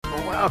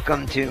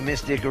Welcome to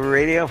Mystic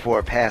Radio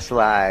for Past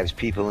Lives,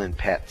 People, and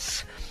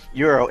Pets.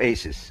 Your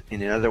oasis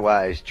in an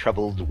otherwise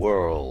troubled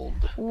world.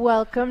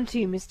 Welcome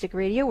to Mystic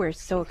Radio. We're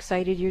so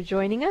excited you're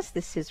joining us.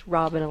 This is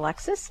Robin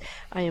Alexis.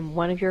 I am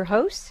one of your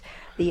hosts.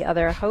 The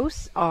other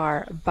hosts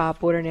are Bob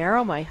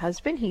Bordenaro, my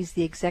husband. He's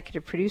the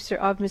executive producer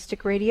of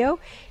Mystic Radio,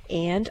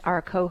 and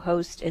our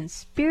co-host and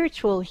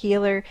spiritual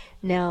healer,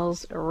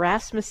 Nels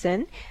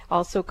Rasmussen,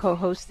 also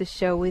co-hosts the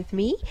show with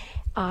me.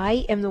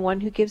 I am the one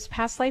who gives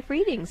past life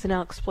readings, and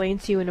I'll explain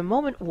to you in a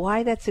moment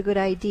why that's a good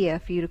idea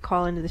for you to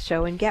call into the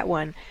show and get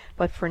one.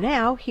 But for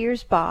now,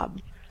 here's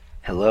Bob.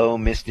 Hello,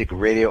 Mystic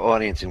Radio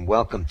audience, and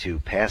welcome to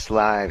Past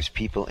Lives,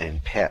 People,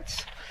 and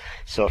Pets.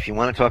 So if you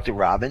want to talk to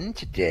Robin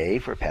today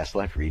for a past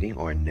life reading,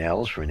 or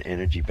Nels for an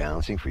energy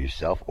balancing for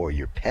yourself or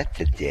your pet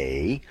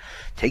today,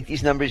 take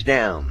these numbers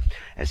down.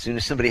 As soon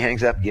as somebody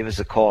hangs up, give us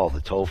a call.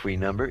 The toll-free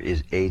number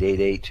is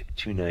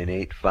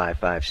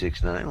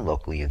 888-298-5569,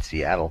 locally in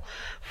Seattle,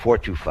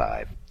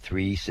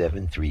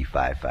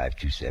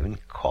 425-373-5527.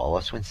 Call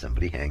us when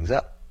somebody hangs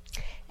up.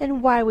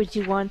 And why would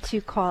you want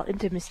to call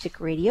into Mystic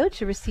Radio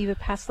to receive a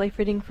past life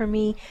reading from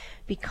me?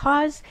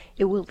 Because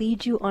it will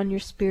lead you on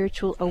your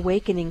spiritual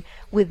awakening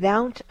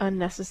without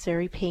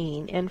unnecessary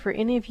pain. And for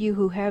any of you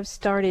who have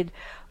started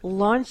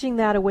launching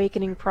that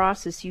awakening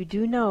process, you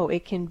do know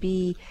it can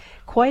be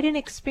quite an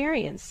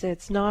experience.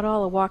 It's not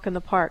all a walk in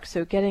the park,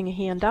 so getting a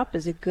hand up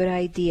is a good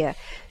idea.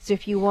 So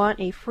if you want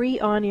a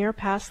free on-air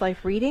past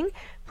life reading,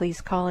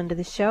 please call into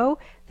the show.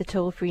 The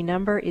toll-free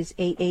number is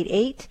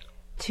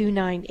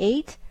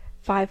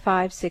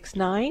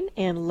 888-298-5569,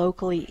 and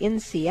locally in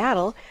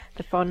Seattle,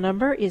 the phone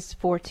number is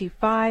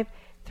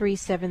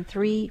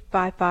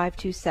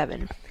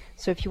 425-373-5527.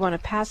 So if you want a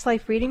past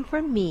life reading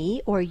from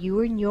me, or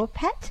you and your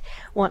pet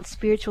want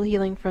spiritual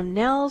healing from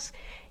Nels,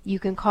 you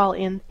can call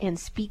in and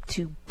speak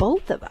to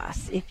both of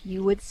us if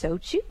you would so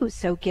choose.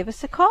 So give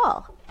us a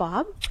call.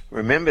 Bob?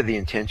 Remember, the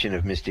intention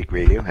of Mystic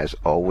Radio has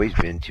always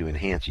been to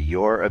enhance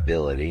your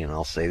ability, and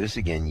I'll say this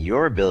again,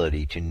 your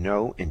ability to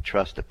know and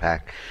trust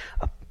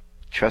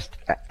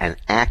and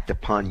act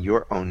upon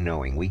your own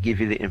knowing. We give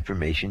you the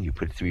information, you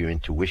put it through your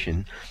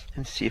intuition,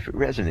 and see if it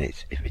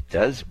resonates. If it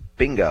does,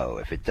 bingo.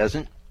 If it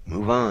doesn't,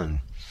 move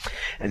on.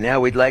 And now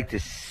we'd like to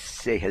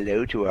say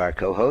hello to our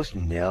co-host,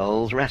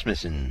 Nels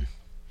Rasmussen.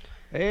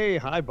 Hey,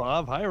 hi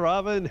Bob, hi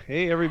Robin,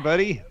 hey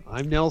everybody.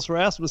 I'm Nels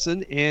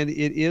Rasmussen, and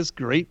it is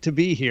great to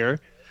be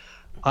here.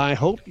 I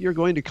hope you're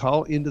going to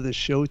call into the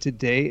show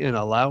today and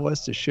allow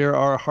us to share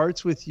our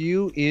hearts with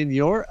you in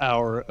your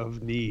hour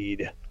of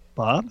need.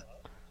 Bob?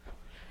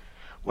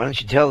 Why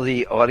don't you tell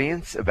the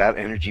audience about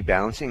energy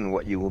balancing and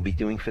what you will be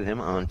doing for them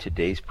on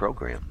today's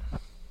program?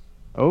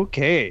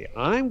 Okay,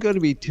 I'm going to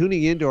be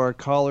tuning into our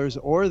callers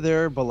or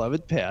their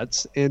beloved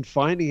pets and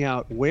finding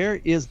out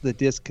where is the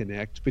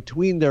disconnect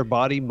between their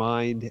body,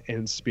 mind,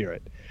 and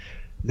spirit.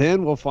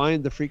 Then we'll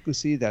find the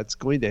frequency that's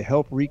going to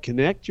help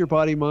reconnect your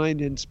body,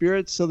 mind, and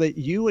spirit so that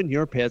you and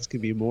your pets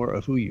can be more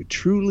of who you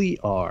truly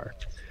are.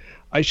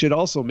 I should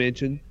also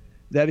mention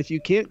that if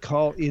you can't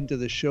call into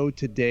the show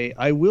today,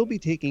 I will be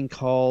taking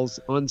calls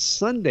on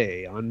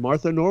Sunday on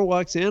Martha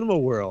Norwalk's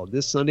Animal World,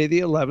 this Sunday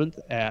the 11th.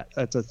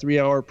 It's a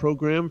 3-hour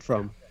program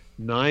from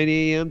 9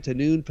 a.m. to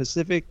noon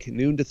Pacific,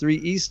 noon to 3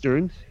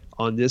 Eastern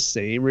on this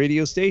same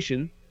radio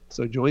station.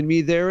 So join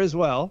me there as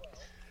well.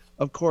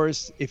 Of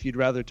course, if you'd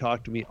rather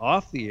talk to me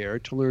off the air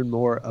to learn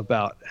more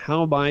about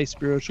how my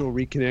spiritual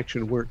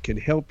reconnection work can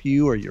help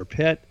you or your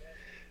pet,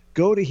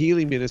 go to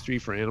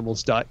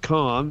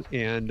healingministryforanimals.com,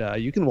 and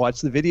you can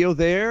watch the video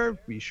there.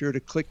 Be sure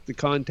to click the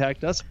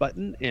Contact Us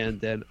button,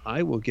 and then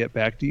I will get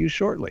back to you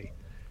shortly.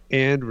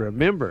 And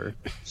remember,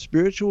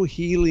 spiritual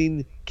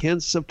healing can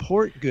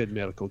support good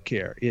medical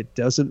care. It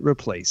doesn't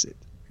replace it.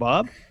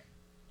 Bob?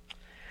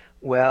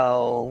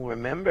 Well,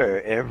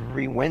 remember,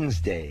 every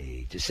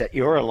Wednesday to set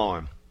your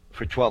alarm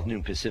for 12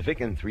 noon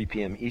Pacific and 3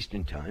 p.m.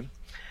 Eastern Time,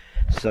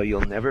 so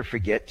you'll never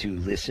forget to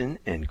listen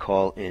and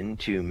call in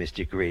to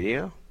Mystic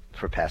Radio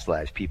for Past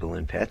Lives, People,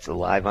 and Pets,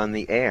 live on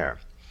the air.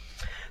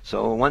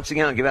 So once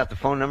again, I'll give out the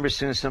phone number as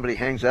soon as somebody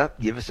hangs up.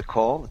 Give us a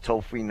call. The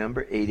toll-free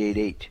number,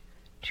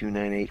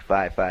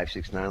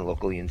 888-298-5569,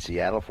 locally in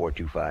Seattle,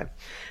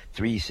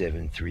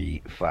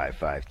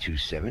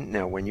 425-373-5527.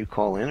 Now, when you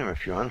call in, or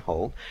if you're on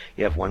hold,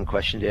 you have one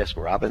question to ask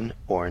Robin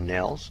or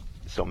Nels,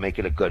 so make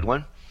it a good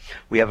one.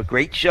 We have a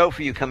great show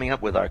for you coming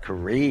up with our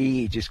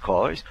courageous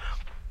callers.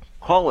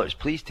 Callers,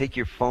 please take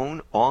your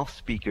phone off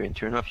speaker and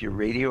turn off your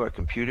radio or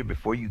computer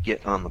before you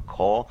get on the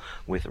call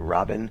with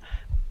Robin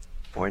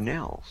or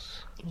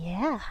Nels.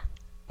 Yeah.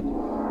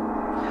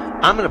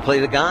 I'm going to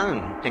play the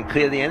gong and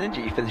clear the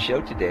energy for the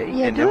show today,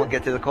 Yeah, and then we'll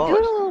get to the callers.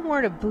 Do it a little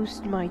more to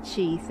boost my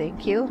chi.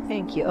 Thank you.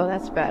 Thank you. Oh,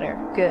 that's better.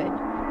 Good.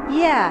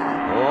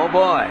 Yeah. Oh,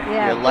 boy.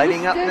 Yeah, You're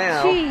lighting up boost the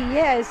now. chi.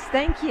 Yes,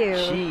 thank you.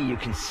 Chi, you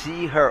can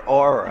see her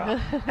aura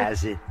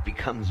as it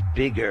becomes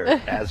bigger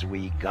as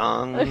we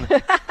gong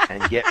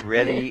and get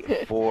ready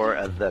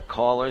for the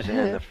callers.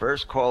 And the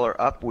first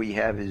caller up we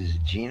have is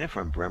Gina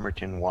from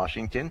Bremerton,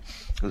 Washington,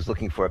 who's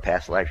looking for a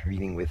past life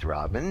reading with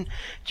Robin.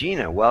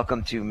 Gina,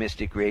 welcome to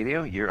Mystic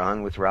Radio. You're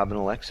on with Robin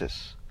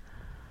Alexis.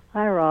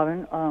 Hi,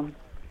 Robin.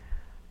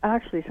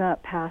 Actually, it's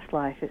not past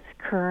life, it's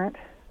current.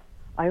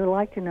 I would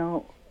like to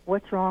know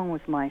what's wrong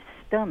with my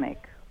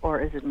stomach, or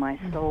is it my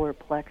solar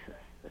plexus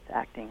that's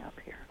acting up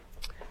here?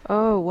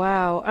 Oh,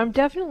 wow. I'm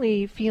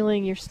definitely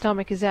feeling your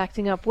stomach is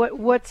acting up.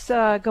 What's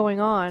going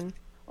on?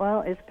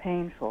 Well, it's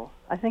painful.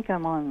 I think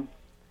I'm on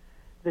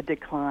the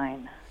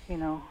decline.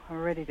 I'm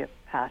ready to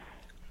pass.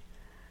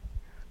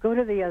 Go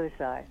to the other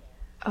side.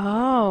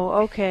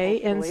 Oh,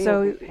 okay. And Hopefully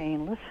so, it'll be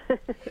painless.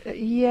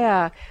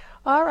 yeah.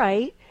 All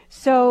right.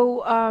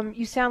 So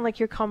you sound like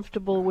you're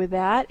comfortable with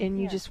that, and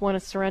you just want to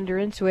surrender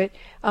into it.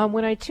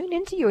 When I tune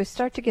into you, I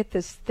start to get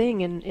this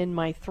thing in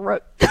my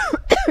throat.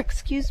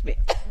 Excuse me.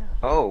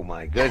 Oh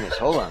my goodness!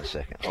 Hold on a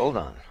second. Hold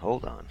on.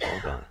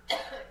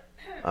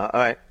 All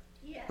right.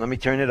 Let me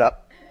turn it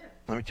up.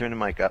 Let me turn the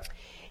mic up.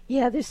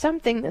 Yeah, there's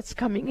something that's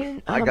coming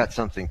in. I got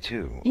something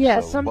too.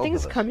 Yeah, so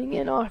something's both of us. coming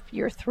in off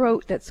your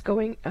throat that's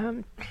going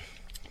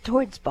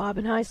towards Bob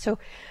and I. So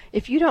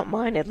if you don't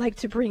mind, I'd like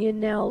to bring in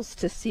Nels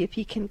to see if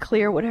he can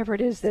clear whatever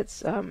it is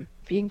that's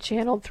being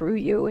channeled through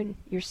you and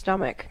your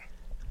stomach.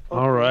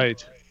 All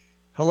right.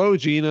 Hello,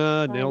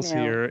 Gina. Hi, Nels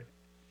Nels. here.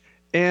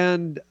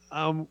 And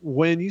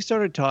when you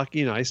started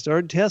talking, I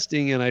started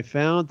testing, and I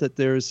found that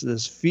there's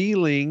this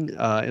feeling,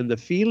 and the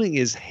feeling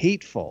is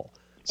hateful.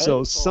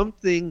 So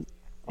something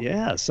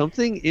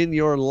in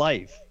your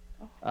life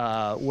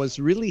was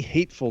really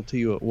hateful to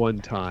you at one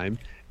time,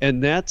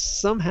 and that's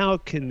somehow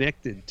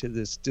connected to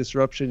this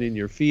disruption in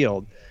your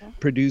field,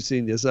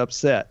 producing this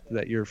upset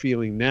that you're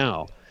feeling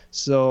now.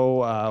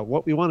 So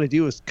what we want to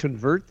do is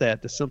convert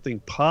that to something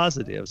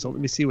positive. So let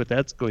me see what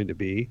that's going to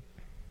be.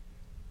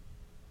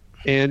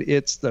 And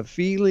it's the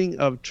feeling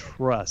of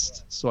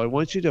trust. So I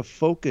want you to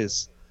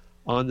focus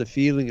on the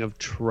feeling of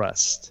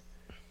trust.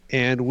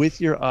 And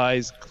with your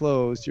eyes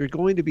closed, you're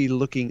going to be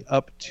looking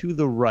up to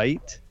the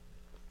right,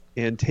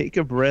 and take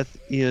a breath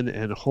in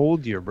and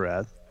hold your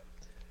breath,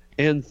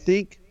 and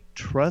think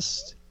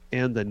trust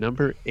and the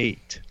number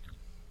 8.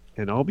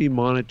 And I'll be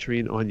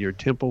monitoring on your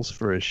temples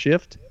for a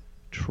shift.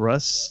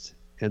 Trust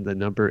and the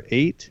number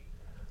 8.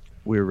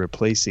 We're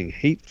replacing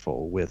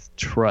hateful with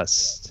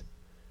trust.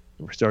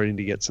 We're starting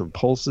to get some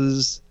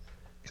pulses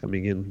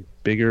coming in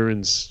bigger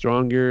and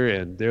stronger,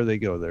 and there they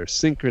go. They're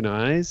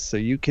synchronized, so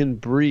you can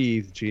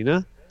breathe,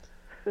 Gina.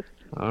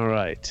 All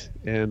right,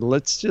 and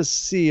let's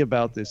just see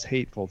about this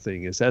hateful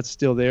thing. Is that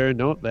still there?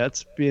 No,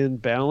 that's been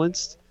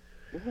balanced.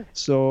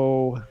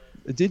 So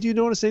did you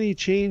notice any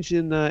change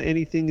in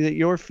anything that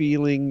you're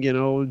feeling,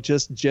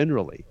 just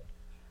generally?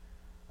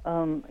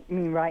 You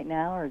mean right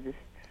now, or just...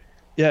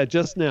 Yeah,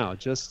 just now,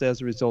 just as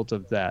a result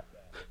of that.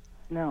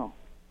 No.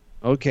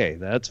 Okay,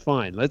 that's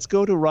fine. Let's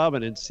go to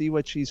Robin and see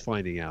what she's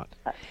finding out.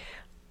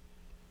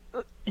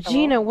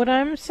 Gina, what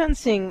I'm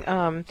sensing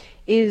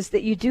is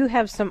that you do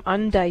have some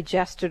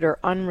undigested or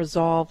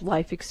unresolved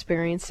life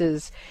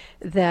experiences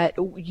that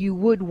you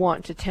would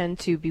want to tend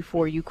to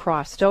before you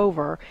crossed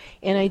over.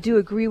 And I do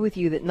agree with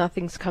you that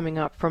nothing's coming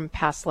up from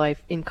past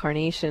life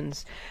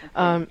incarnations.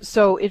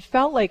 So it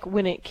felt like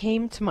when it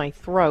came to my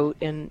throat,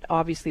 and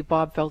obviously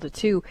Bob felt it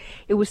too,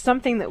 it was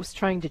something that was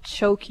trying to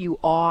choke you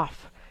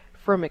off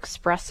from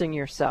expressing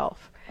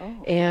yourself.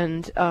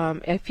 And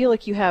I feel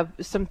like you have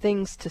some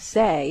things to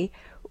say,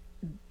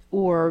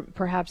 or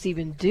perhaps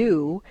even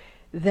do,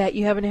 that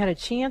you haven't had a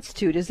chance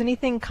to. Does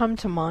anything come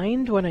to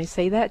mind when I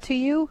say that to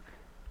you?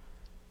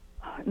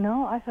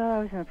 No, I thought I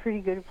was in a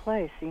pretty good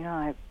place.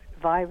 I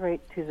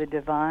vibrate to the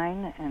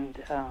divine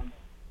and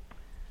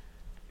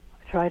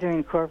try to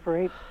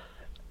incorporate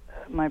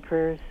my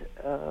prayers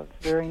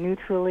very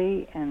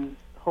neutrally and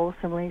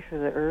wholesomely for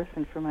the earth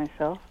and for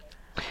myself.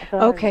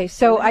 Okay,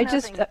 so I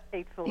just...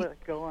 hateful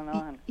going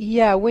on.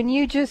 Yeah, when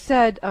you just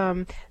said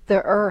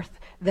the earth,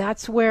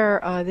 that's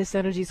where this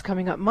energy is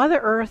coming up. Mother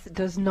Earth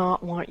does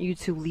not want you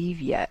to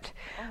leave yet.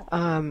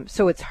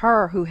 So it's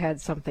her who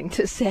had something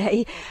to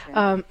say.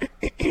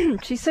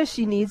 She says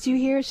she needs you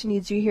here. She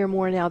needs you here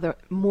more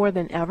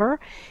than ever.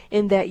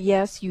 In that,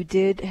 yes, you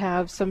did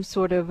have some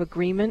sort of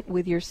agreement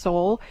with your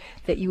soul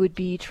that you would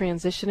be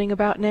transitioning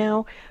about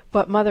now.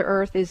 But Mother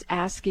Earth is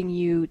asking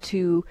you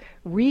to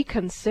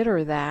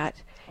reconsider that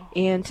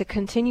and to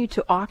continue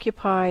to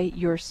occupy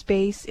your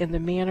space in the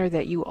manner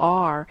that you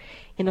are,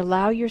 and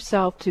allow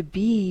yourself to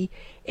be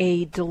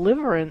a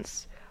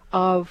deliverance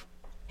of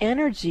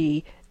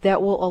energy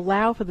that will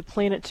allow for the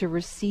planet to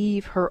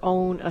receive her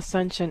own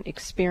ascension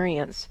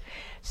experience.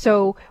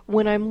 So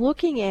when I'm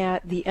looking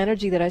at the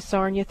energy that I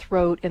saw in your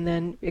throat and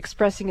then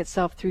expressing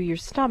itself through your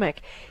stomach,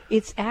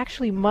 it's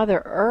actually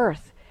Mother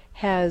Earth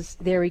has,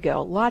 there we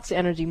go, lots of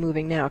energy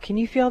moving now. Can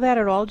you feel that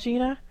at all,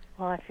 Gina?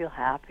 Well, I feel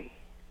happy.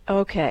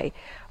 Okay.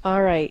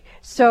 All right.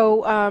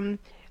 So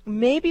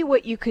maybe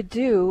what you could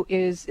do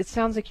is, it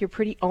sounds like you're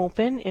pretty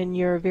open in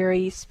your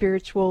very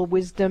spiritual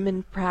wisdom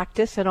and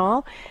practice and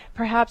all.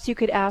 Perhaps you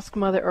could ask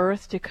Mother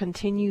Earth to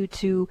continue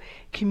to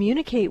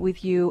communicate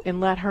with you and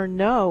let her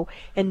know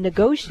and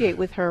negotiate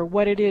with her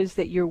what it is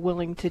that you're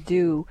willing to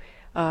do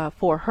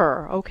for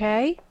her.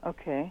 Okay?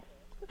 Okay.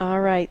 All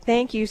right.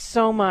 Thank you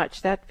so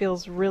much. That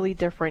feels really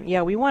different.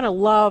 Yeah, we want to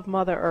love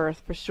Mother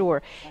Earth for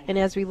sure. And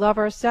as we love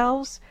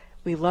ourselves,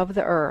 we love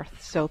the earth.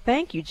 So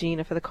thank you,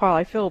 Gina, for the call.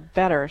 I feel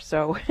better.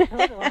 So So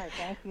do I.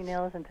 Thank you,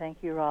 Nels, and thank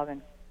you,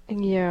 Robin.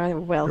 yeah,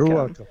 welcome. You're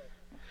welcome.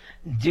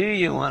 Do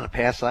you want a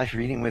past life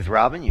reading with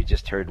Robin? You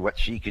just heard what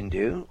she can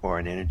do, or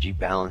an energy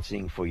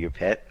balancing for your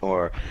pet,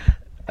 or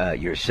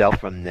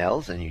yourself from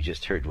Nels, and you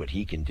just heard what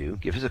he can do.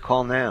 Give us a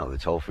call now. The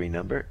toll-free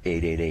number,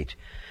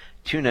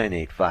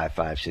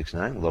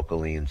 888-298-5569,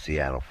 locally in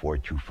Seattle,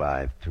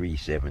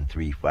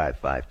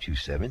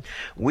 425-373-5527.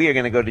 We are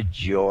going to go to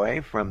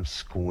Joy from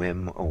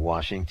Sequim,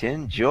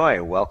 Washington.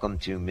 Joy, welcome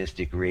to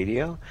Mystic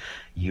Radio.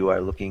 You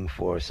are looking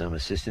for some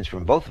assistance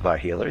from both of our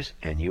healers,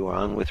 and you are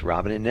on with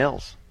Robin and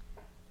Nels.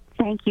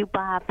 Thank you,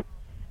 Bob.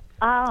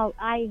 Oh,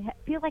 I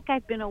feel like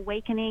I've been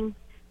awakening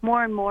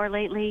more and more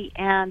lately,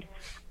 and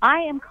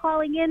I am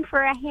calling in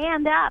for a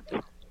hand up.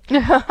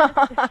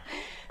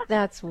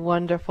 That's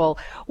wonderful.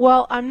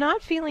 Well, I'm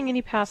not feeling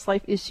any past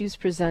life issues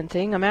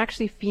presenting. I'm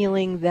actually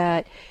feeling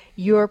that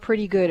you're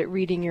pretty good at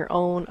reading your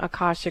own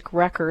Akashic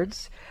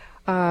records.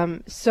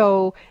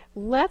 So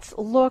let's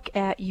look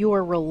at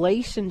your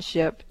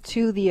relationship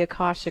to the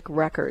Akashic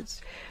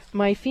records.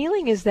 My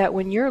feeling is that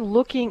when you're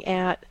looking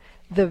at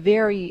the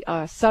very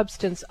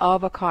substance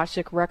of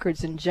Akashic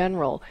records in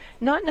general,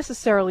 not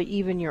necessarily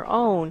even your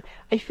own,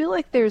 I feel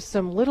like there's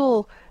some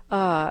little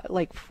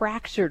like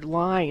fractured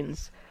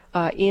lines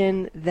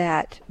in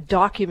that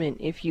document,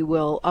 if you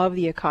will, of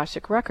the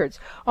Akashic records,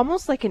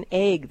 almost like an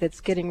egg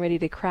that's getting ready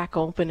to crack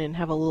open and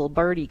have a little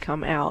birdie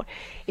come out.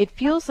 It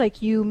feels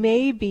like you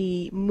may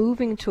be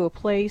moving to a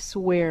place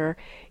where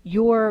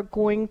you're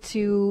going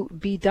to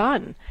be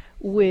done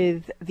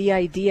with the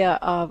idea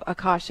of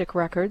Akashic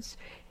records,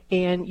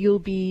 and you'll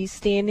be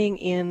standing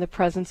in the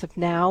presence of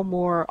now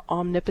more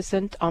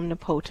omnipotent,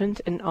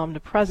 omnipotent, and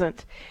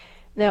omnipresent.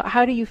 Now,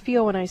 how do you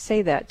feel when I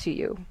say that to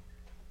you?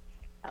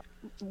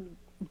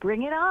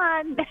 Bring it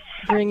on.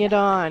 Bring it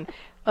on.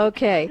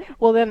 Okay.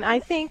 Well, then I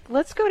think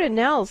let's go to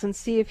Nels and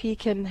see if he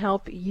can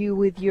help you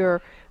with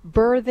your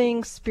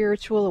birthing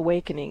spiritual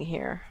awakening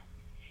here.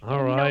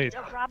 All right.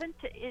 Robin,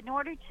 in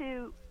order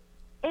to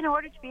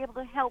be able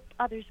to help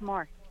others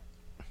more.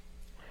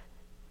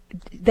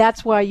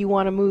 That's why you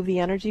want to move the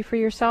energy for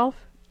yourself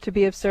to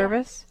be of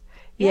service?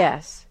 Yeah.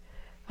 Yes.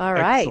 All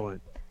right.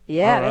 Excellent.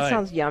 Yeah, All that right.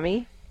 sounds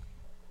yummy.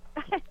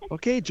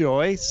 Okay,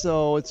 Joy.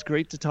 So it's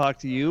great to talk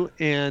to you.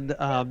 And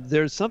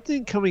there's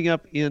something coming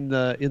up in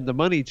the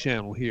money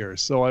channel here.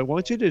 So I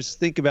want you to just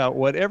think about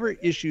whatever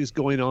issues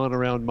going on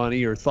around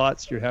money or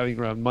thoughts you're having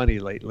around money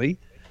lately.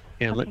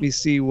 And let me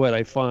see what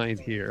I find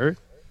here.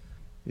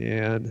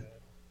 And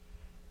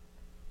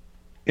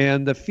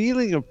the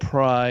feeling of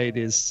pride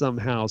is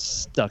somehow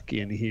stuck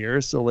in here.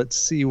 So let's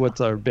see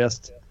what's our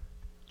best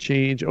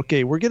change.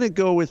 Okay, we're going to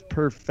go with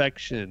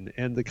perfection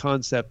and the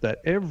concept that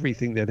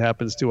everything that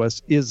happens to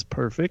us is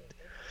perfect.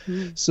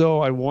 So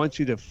I want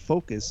you to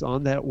focus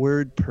on that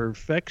word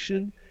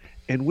perfection,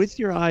 and with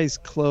your eyes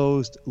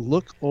closed,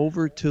 look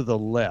over to the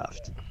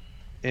left,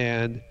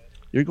 and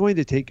you're going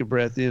to take a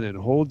breath in and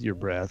hold your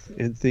breath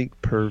and think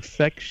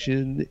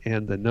perfection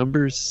and the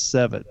number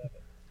 7.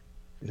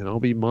 And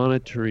I'll be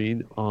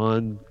monitoring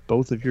on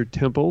both of your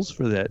temples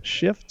for that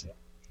shift.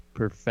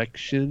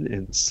 Perfection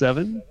and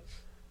 7.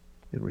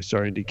 And we're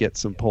starting to get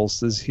some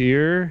pulses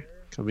here,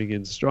 coming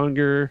in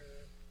stronger.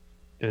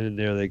 And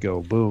there they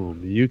go.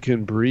 Boom. You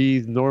can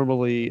breathe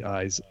normally,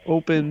 eyes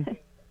open.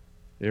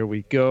 There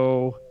we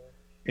go.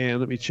 And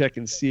let me check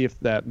and see if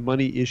that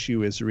money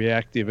issue is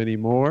reactive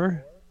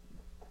anymore.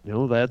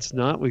 No, that's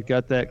not. We've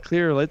got that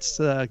clear. Let's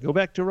go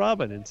back to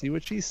Robin and see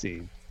what she's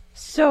seeing.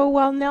 So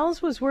while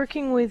Nels was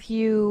working with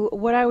you,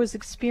 what I was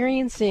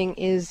experiencing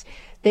is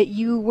that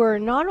you were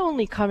not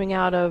only coming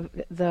out of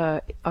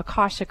the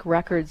Akashic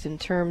records in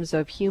terms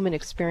of human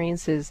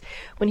experiences.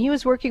 When he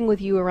was working with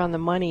you around the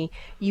money,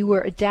 you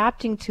were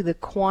adapting to the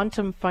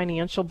quantum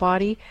financial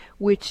body,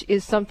 which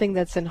is something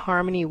that's in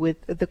harmony with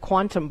the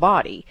quantum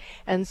body.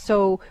 And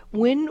so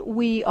when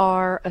we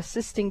are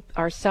assisting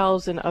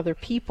ourselves and other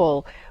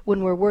people,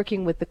 when we're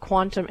working with the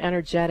quantum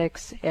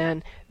energetics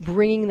and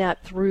bringing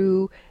that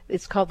through,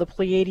 it's called the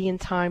Pleiadian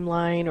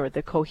timeline or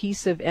the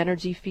cohesive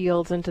energy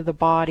fields into the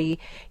body,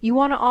 you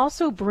want to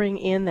also bring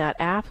in that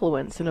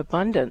affluence and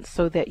abundance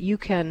so that you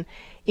can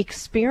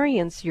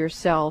experience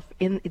yourself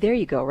in, there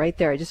you go, right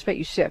there. I just felt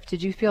you shift.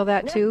 Did you feel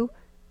that too?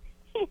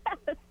 Yes.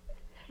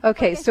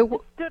 Okay,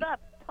 so Stood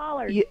up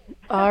taller.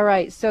 all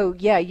right, so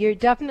yeah, you're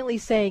definitely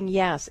saying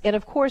yes. And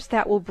of course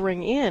that will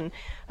bring in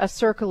a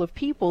circle of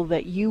people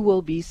that you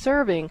will be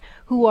serving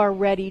who are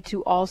ready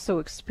to also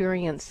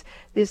experience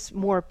this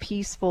more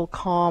peaceful,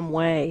 calm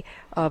way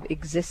of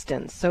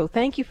existence. So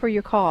thank you for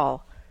your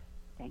call.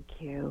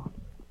 Thank you.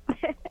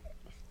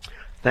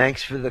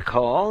 Thanks for the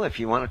call. If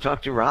you want to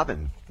talk to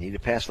Robin, need a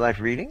past life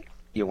reading?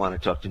 You want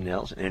to talk to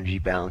Nels, energy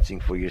balancing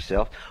for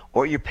yourself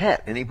or your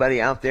pet.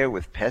 Anybody out there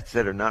with pets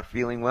that are not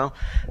feeling well?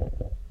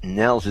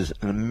 Nels is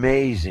an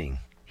amazing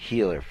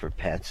healer for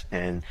pets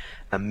and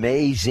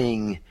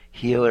amazing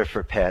healer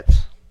for pets.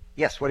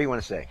 Yes, what do you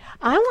want to say?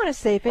 I want to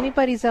say if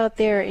anybody's out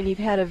there and you've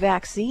had a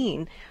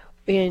vaccine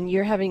and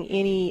you're having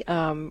any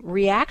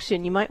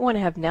reaction, you might want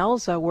to have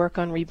Nels work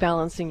on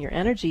rebalancing your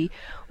energy.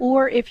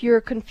 Or if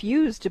you're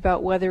confused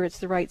about whether it's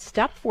the right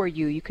step for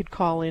you, you could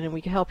call in and we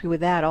can help you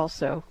with that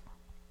also.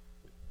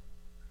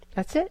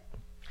 That's it.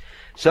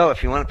 So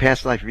if you want a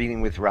past life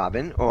reading with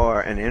Robin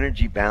or an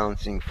energy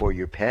balancing for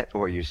your pet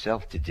or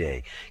yourself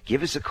today,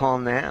 give us a call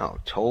now,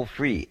 toll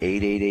free,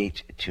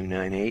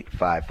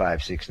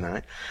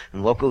 888-298-5569,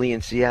 and locally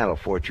in Seattle,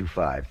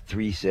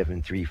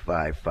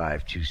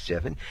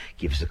 425-373-5527.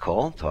 Give us a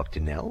call, talk to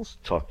Nels,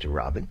 talk to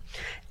Robin,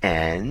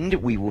 and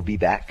we will be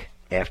back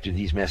after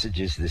these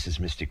messages. This is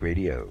Mystic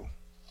Radio.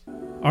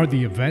 Are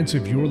the events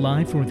of your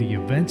life or the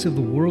events of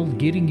the world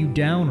getting you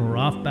down or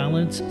off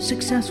balance?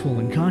 Successful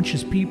and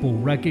conscious people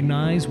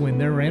recognize when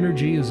their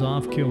energy is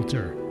off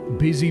kilter.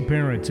 Busy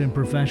parents and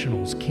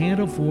professionals can't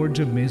afford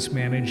to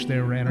mismanage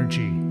their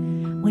energy.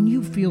 When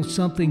you feel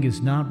something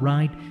is not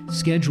right,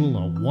 schedule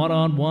a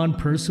one-on-one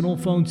personal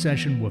phone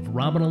session with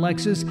Robin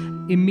Alexis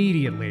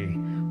immediately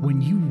when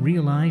you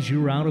realize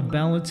you're out of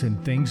balance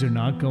and things are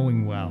not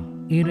going well.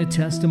 In a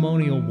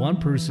testimonial, one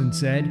person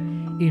said,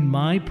 "In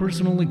my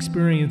personal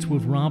experience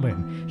with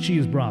Robin, she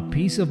has brought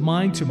peace of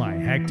mind to my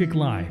hectic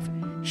life.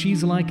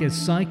 She's like a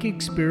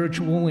psychic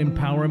spiritual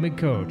empowerment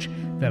coach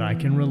that I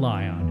can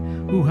rely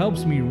on, who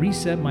helps me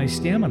reset my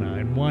stamina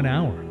in 1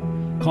 hour."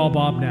 Call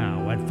Bob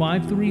now at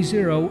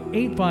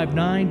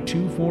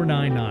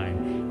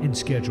 530-859-2499 and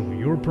schedule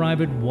your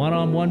private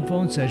one-on-one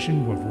phone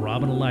session with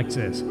Robin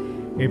Alexis.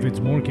 If it's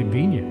more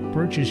convenient,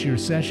 purchase your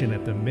session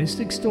at the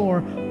Mystic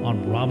Store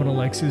on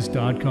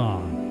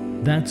RobinAlexis.com.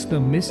 That's the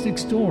Mystic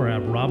Store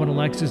at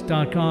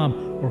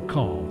RobinAlexis.com or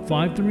call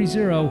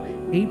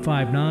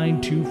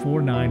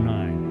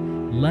 530-859-2499.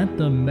 Let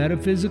the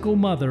metaphysical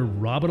mother,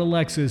 Robin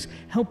Alexis,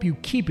 help you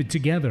keep it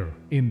together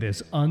in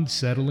this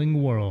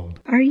unsettling world.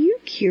 Are you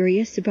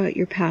curious about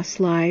your past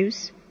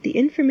lives? The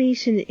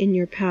information in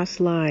your past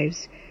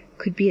lives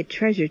could be a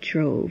treasure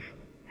trove.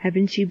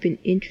 Haven't you been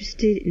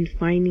interested in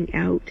finding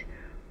out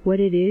what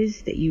it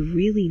is that you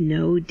really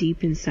know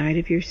deep inside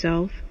of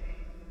yourself?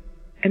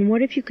 And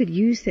what if you could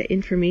use that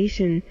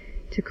information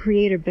to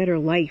create a better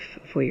life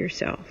for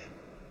yourself?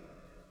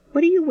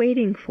 What are you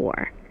waiting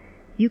for?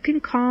 You can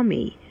call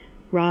me,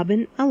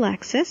 Robin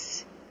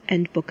Alexis,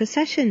 and book a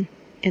session,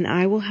 and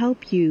I will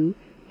help you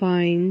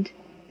find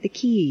the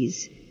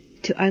keys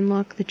to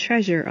unlock the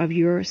treasure of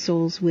your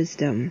soul's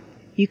wisdom.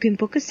 You can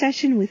book a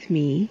session with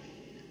me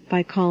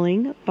by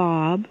calling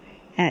Bob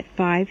at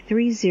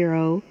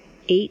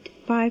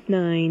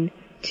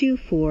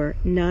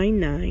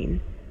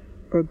 530-859-2499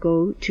 or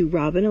go to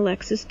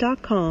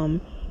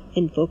RobinAlexis.com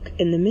and book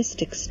in the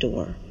Mystic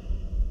Store.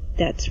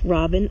 That's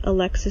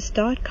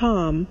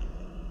RobinAlexis.com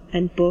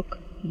and book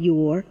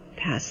your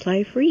past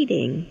life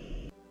reading.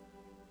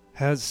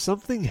 Has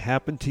something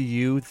happened to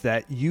you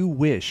that you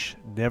wish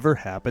never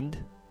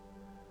happened?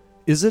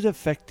 Is it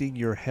affecting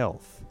your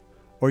health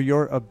or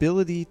your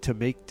ability to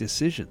make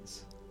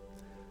decisions?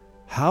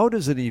 How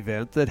does an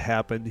event that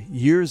happened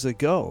years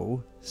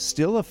ago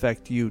still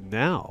affect you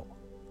now?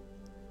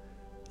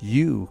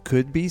 You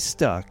could be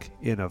stuck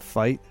in a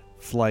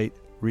fight-flight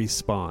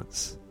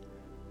response.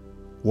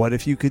 What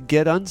if you could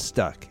get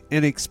unstuck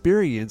and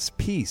experience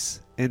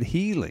peace and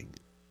healing?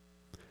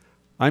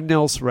 I'm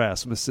Nels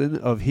Rasmussen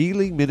of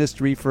Healing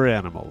Ministry for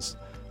Animals.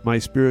 My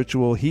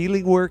spiritual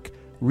healing work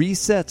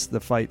resets the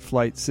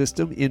fight-flight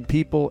system in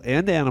people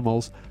and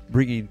animals,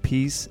 bringing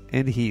peace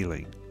and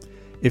healing.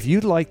 If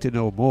you'd like to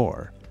know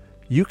more,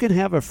 you can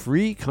have a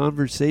free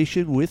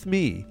conversation with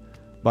me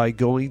by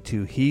going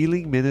to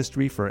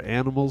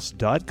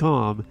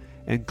healingministryforanimals.com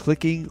and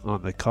clicking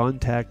on the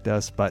Contact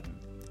Us button.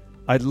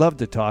 I'd love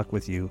to talk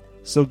with you,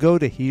 so go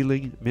to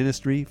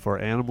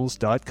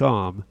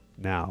healingministryforanimals.com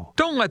now.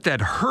 Don't let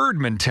that herd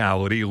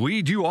mentality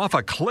lead you off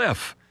a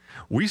cliff.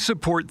 We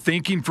support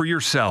thinking for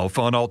yourself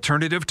on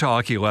Alternative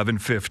Talk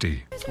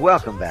 1150.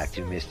 Welcome back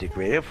to Mystic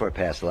Radio for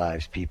Past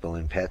Lives, People,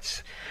 and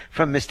Pets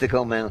from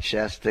mystical Mount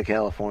Shasta,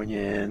 California,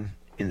 and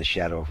in the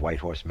shadow of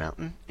Whitehorse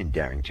Mountain in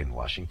Darrington,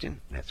 Washington.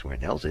 That's where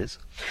Nels is.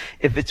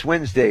 If it's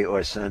Wednesday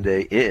or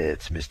Sunday,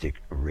 it's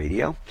Mystic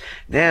Radio.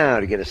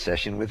 Now to get a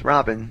session with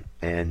Robin,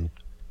 and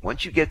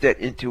once you get that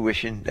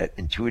intuition, that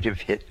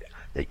intuitive hit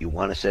that you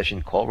want a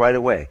session, call right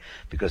away,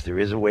 because there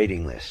is a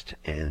waiting list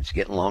and it's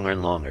getting longer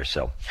and longer.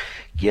 So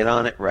get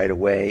on it right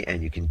away,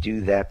 and you can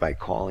do that by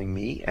calling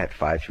me at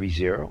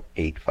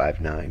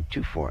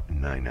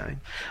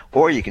 530-859-2499,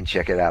 or you can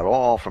check it out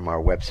all from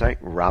our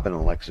website,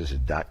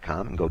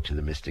 RobinAlexis.com, and go to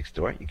the Mystic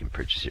Store. You can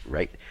purchase it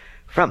right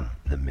from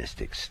the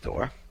Mystic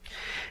Store.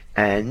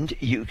 And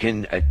you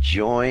can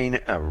join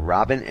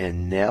Robin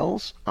and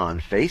Nels on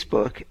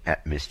Facebook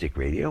at Mystic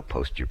Radio.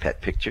 Post your pet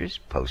pictures.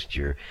 Post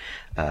your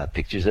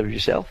pictures of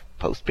yourself.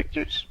 Post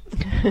pictures.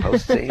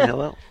 Post saying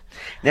hello.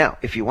 Now,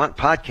 if you want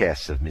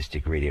podcasts of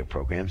Mystic Radio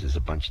programs, there's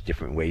a bunch of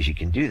different ways you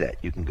can do that.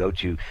 You can go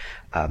to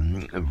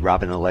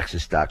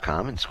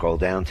RobinAlexis.com and scroll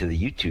down to the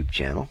YouTube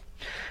channel.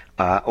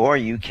 Or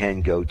you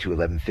can go to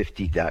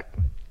 1150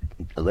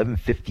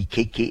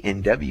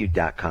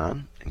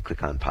 1150kknw.com and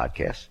click on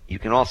podcasts. You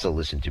can also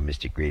listen to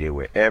Mystic Radio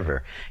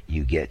wherever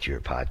you get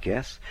your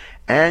podcasts.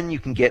 And you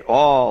can get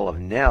all of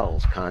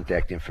Nels'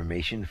 contact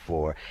information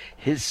for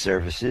his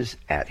services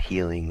at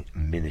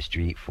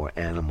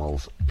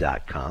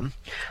healingministryforanimals.com.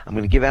 I'm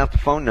going to give out the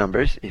phone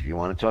numbers if you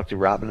want to talk to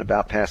Robin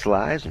about past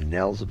lives or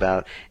Nels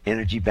about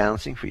energy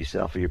balancing for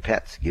yourself or your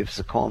pets. Give us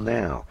a call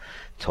now.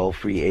 Toll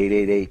free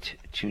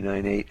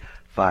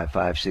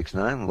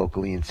 888-298-5569,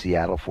 locally in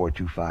Seattle,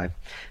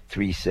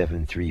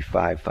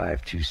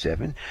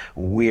 425-373-5527.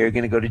 We're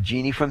going to go to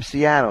Jeannie from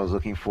Seattle, who's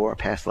looking for a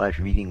past life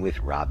reading with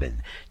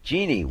Robin.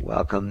 Jeannie,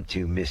 welcome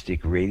to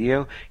Mystic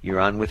Radio. You're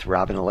on with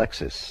Robin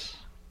Alexis.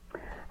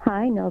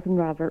 Hi, Nels and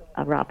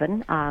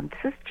Robin.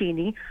 This is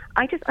Jeannie.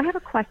 I have a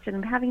question.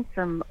 I'm having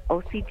some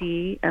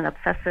OCD and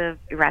obsessive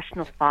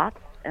irrational thoughts,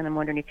 and I'm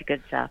wondering if you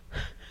could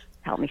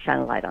help me shine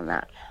a light on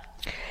that.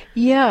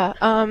 Yeah.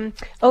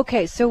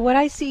 Okay. So what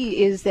I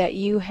see is that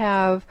you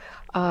have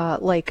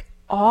like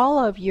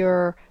all of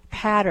your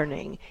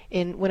patterning.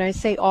 And when I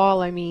say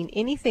all, I mean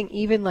anything,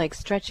 even like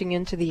stretching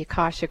into the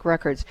Akashic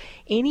records.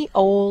 Any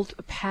old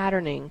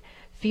patterning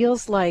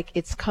feels like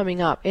it's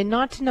coming up. And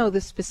not to know the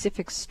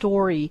specific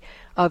story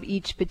of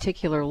each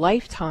particular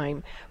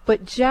lifetime,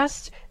 but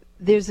just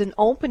there's an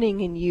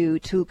opening in you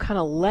to kind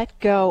of let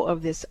go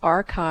of this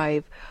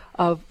archive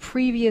of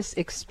previous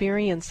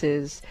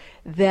experiences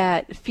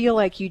that feel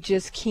like you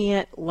just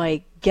can't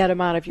like get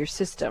them out of your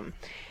system.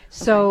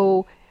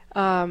 So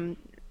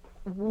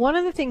one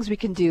of the things we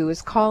can do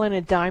is call in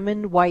a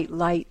diamond white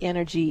light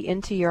energy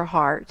into your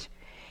heart,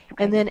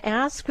 and then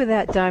ask for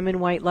that diamond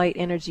white light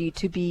energy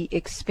to be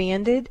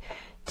expanded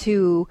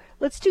to,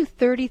 let's do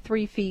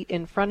 33 feet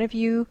in front of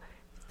you,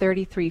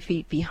 33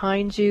 feet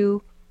behind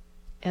you,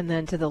 and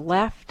then to the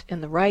left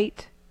and the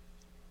right,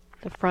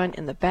 the front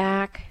and the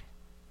back.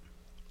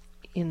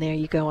 In there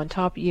you go, on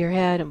top of your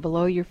head and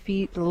below your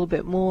feet a little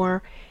bit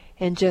more,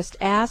 and just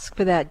ask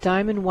for that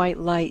diamond white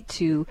light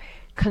to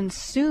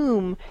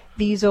consume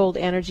these old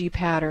energy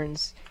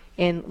patterns.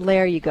 And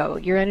there you go,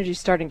 your energy's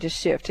starting to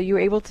shift. Are you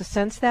able to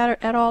sense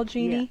that at all,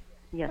 Jeannie?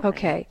 Yes.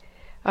 Okay.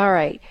 All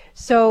right.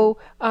 So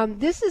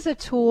this is a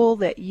tool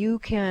that you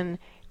can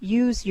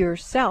use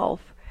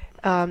yourself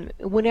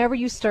whenever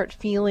you start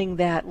feeling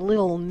that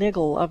little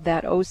niggle of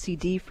that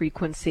OCD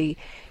frequency.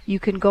 You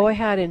can go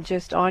ahead and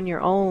just on your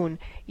own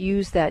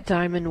use that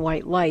diamond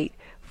white light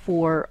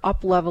for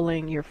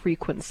up-leveling your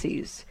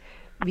frequencies,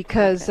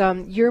 because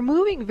you're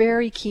moving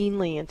very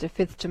keenly into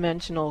fifth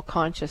dimensional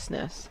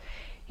consciousness.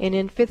 And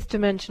in fifth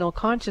dimensional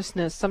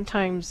consciousness,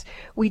 sometimes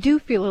we do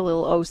feel a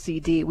little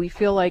OCD. We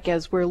feel like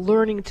as we're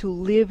learning to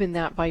live in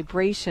that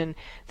vibration,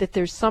 that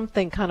there's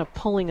something kind of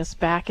pulling us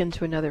back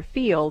into another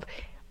field,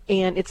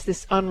 and it's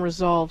this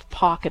unresolved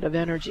pocket of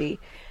energy.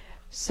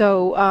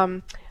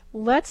 So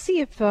let's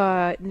see if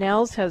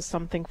Nels has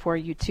something for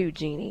you too,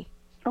 Jeannie.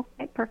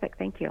 Okay, perfect.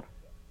 Thank you.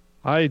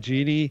 Hi,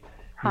 Jeannie.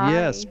 Hi.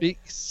 Yeah,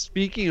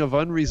 speaking of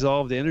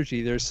unresolved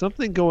energy, there's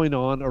something going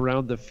on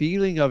around the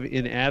feeling of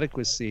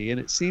inadequacy, and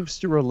it seems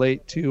to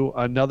relate to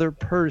another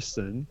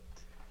person.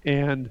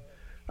 And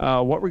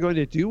what we're going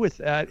to do with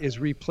that is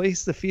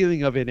replace the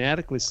feeling of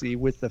inadequacy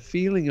with the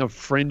feeling of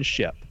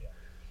friendship.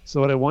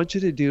 So what I want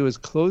you to do is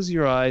close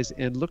your eyes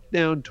and look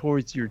down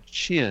towards your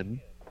chin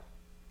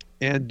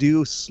and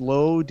do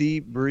slow,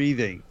 deep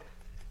breathing.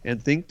 And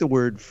think the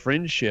word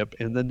friendship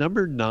and the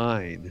number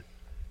 9.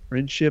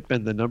 Friendship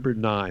and the number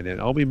 9.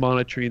 And I'll be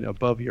monitoring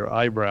above your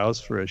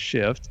eyebrows for a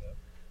shift.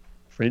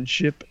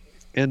 Friendship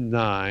and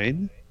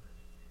 9.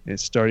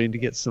 It's starting to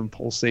get some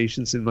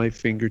pulsations in my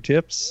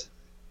fingertips.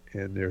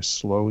 And they're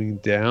slowing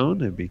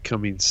down and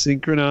becoming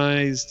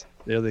synchronized.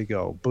 There they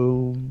go.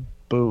 Boom,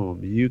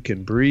 boom. You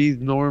can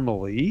breathe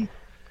normally.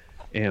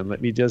 And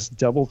let me just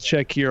double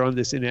check here on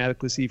this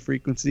inadequacy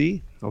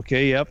frequency.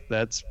 Okay, yep,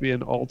 that's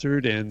been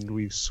altered, and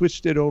we've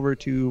switched it over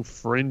to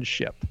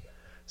friendship.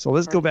 So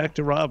let's go back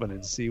to Robin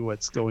and see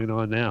what's going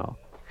on now.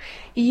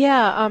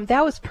 Yeah,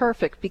 that was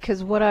perfect,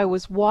 because what I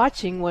was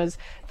watching was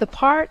the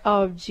part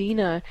of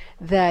Gina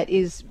that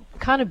is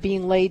kind of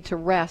being laid to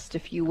rest,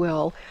 if you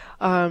will.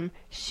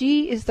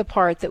 She is the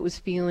part that was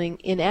feeling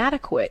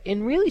inadequate,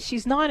 and really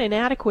she's not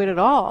inadequate at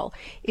all.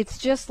 It's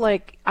just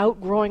like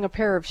outgrowing a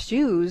pair of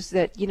shoes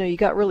that you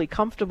got really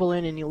comfortable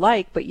in and you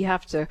like, but you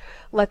have to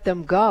let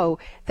them go.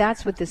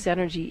 That's what this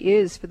energy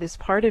is for this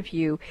part of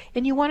you,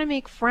 and you want to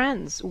make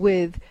friends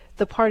with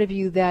the part of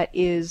you that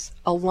is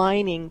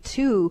aligning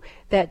to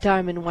that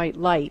diamond white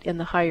light in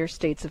the higher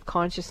states of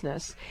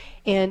consciousness.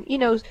 And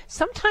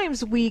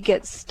sometimes we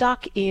get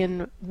stuck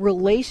in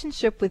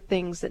relationship with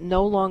things that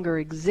no longer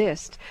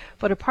exist,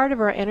 but a part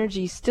of our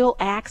energy still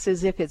acts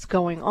as if it's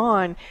going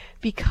on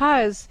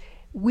because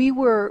we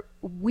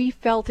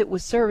felt it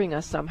was serving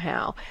us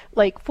somehow.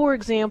 Like, for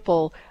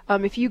example,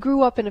 if you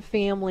grew up in a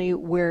family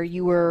where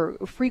you were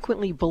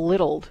frequently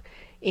belittled,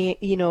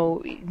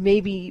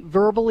 maybe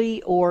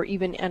verbally or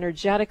even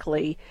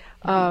energetically,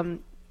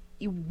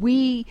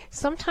 we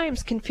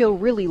sometimes can feel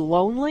really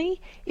lonely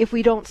if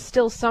we don't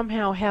still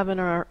somehow have in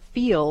our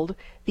field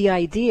the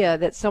idea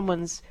that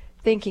someone's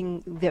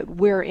thinking that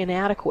we're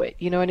inadequate.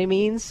 You know what I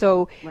mean?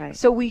 So Right.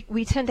 so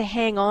we tend to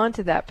hang on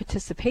to that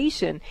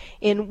participation.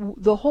 And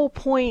the whole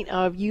point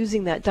of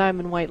using that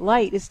diamond white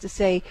light is to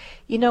say,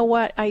 you know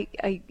what, I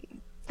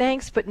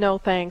thanks, but no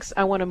thanks.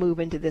 I want to move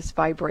into this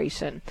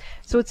vibration.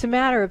 So it's a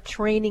matter of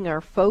training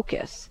our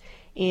focus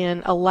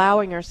and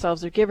allowing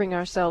ourselves or giving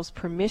ourselves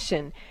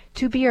permission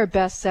to be our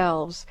best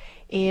selves,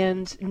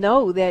 and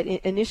know that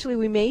initially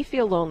we may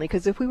feel lonely,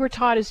 because if we were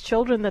taught as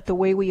children that the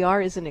way we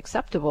are isn't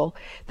acceptable,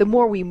 the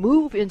more we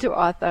move into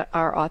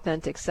our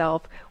authentic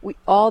self,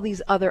 all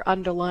these other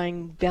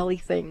underlying belly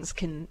things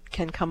can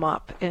come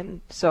up.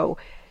 And so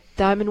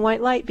diamond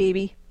white light,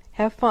 baby.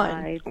 Have fun.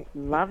 I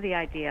love the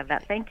idea of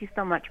that. Thank you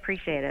so much.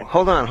 Appreciate it.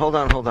 Hold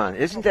on.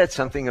 Isn't that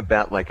something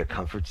about like a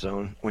comfort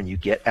zone? When you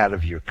get out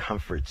of your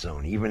comfort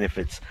zone, even if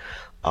it's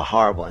a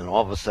horrible, and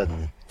all of a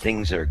sudden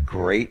things are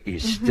great, you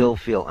still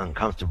feel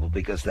uncomfortable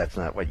because that's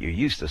not what you're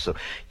used to. So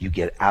you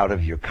get out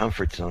of your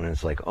comfort zone and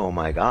it's like, oh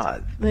my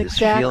God, this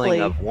feeling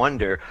of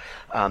wonder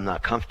I'm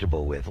not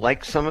comfortable with.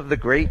 Like some of the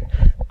great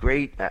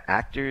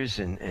actors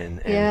and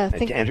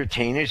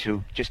entertainers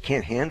who just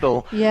can't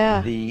handle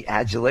the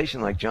adulation,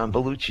 like John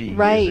Belushi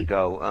years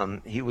ago.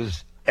 He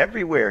was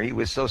everywhere. He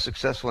was so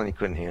successful and he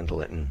couldn't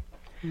handle it. And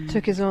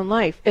took his own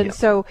life. And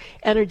so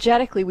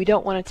energetically, we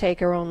don't want to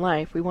take our own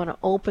life. We want to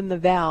open the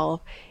valve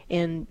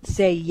and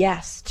say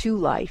yes to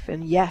life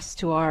and yes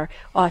to our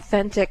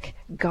authentic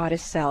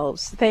goddess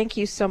selves. Thank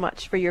you so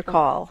much for your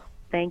call.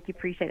 Thank you.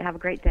 Appreciate it. Have a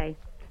great day.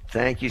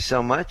 Thank you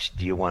so much.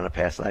 Do you want a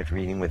past life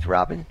reading with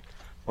Robin,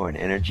 or an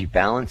energy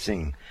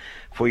balancing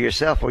for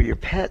yourself or your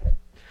pet?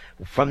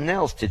 From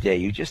Nels today,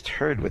 you just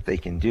heard what they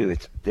can do.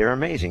 They're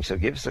amazing. So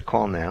give us a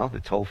call now. The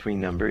toll-free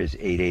number is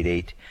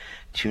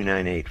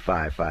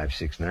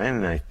 888-298-5569.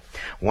 And I'm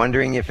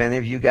wondering if any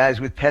of you guys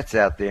with pets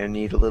out there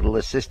need a little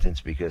assistance,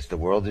 because the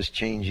world is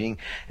changing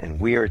and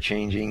we are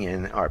changing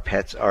and our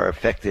pets are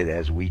affected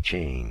as we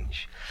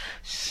change.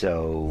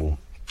 So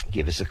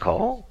give us a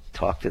call.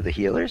 Talk to the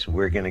healers.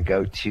 We're going to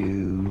go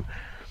to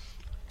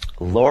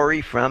Lori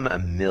from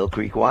Mill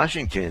Creek,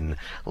 Washington.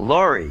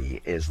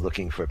 Lori is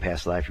looking for a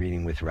past life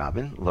reading with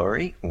Robin.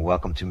 Lori,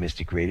 welcome to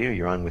Mystic Radio.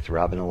 You're on with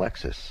Robin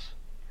Alexis.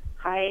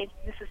 Hi,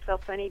 this is so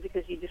funny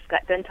because you just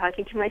got done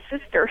talking to my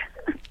sister.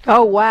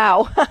 Oh,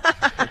 wow.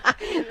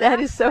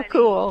 That is so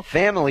cool.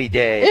 Family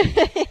Day.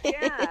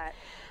 Yeah.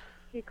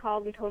 She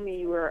called and told me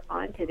you were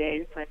on today,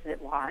 and so I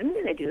said, well, I'm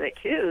going to do it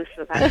too.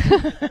 So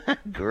that's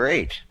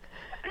great.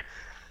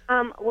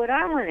 What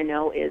I want to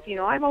know is,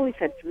 I've always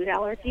had food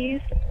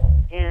allergies,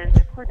 and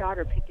my poor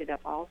daughter picked it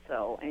up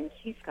also, and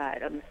she's got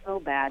them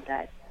so bad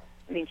that,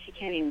 she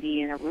can't even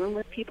be in a room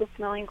with people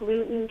smelling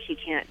gluten. She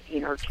can't,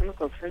 her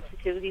chemical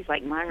sensitivities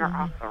like mine are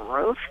off the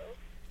roof.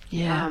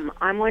 Yeah.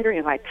 I'm wondering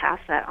if I pass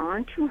that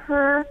on to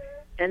her.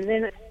 And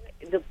then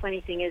the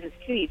funny thing is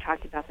too, you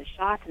talked about the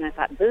shots, and I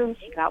thought, boom,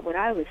 she got what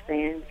I was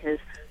saying, because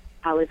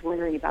I was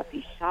wondering about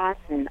these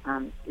shots, and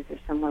is there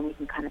someone we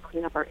can kind of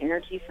clean up our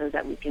energy so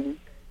that we can,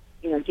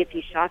 get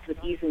these shots with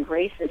ease and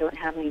grace and don't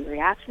have any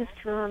reactions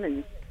to them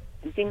and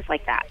things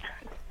like that.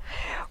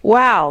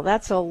 Wow,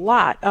 that's a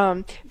lot.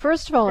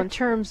 First of all, in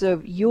terms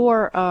of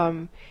your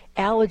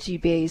allergy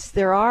base,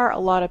 there are a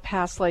lot of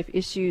past life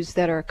issues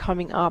that are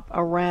coming up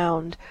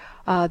around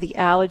the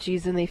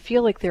allergies, and they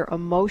feel like they're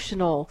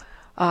emotional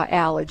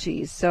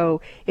allergies.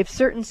 So if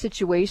certain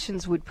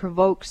situations would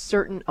provoke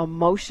certain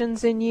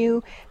emotions in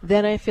you,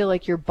 then I feel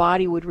like your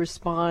body would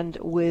respond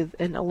with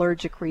an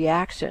allergic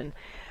reaction.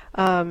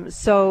 And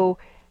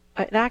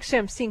actually,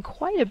 I'm seeing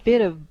quite a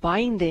bit of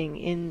binding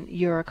in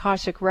your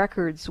Akashic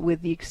records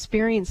with the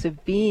experience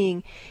of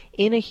being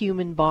in a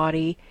human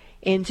body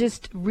and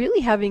just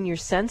really having your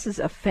senses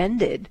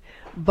offended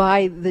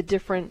by the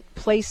different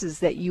places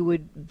that you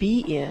would be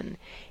in.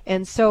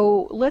 And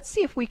so let's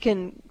see if we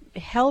can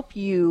help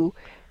you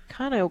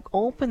kind of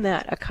open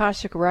that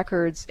Akashic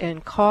records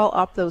and call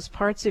up those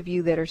parts of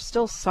you that are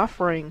still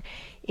suffering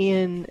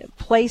in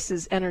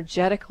places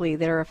energetically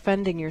that are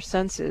offending your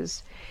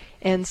senses,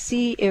 and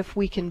see if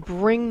we can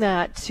bring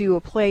that to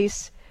a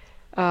place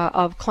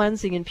of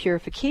cleansing and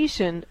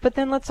purification. But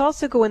then let's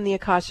also go in the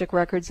Akashic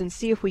records and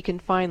see if we can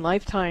find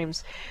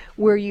lifetimes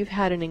where you've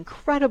had an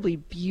incredibly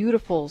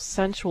beautiful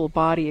sensual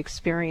body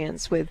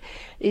experience with,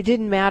 it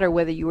didn't matter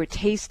whether you were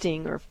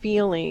tasting or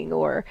feeling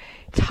or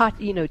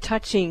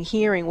touching,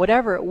 hearing,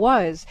 whatever it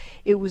was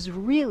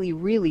really,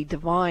 really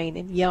divine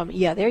and yum.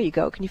 Yeah, there you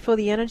go. Can you feel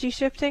the energy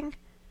shifting?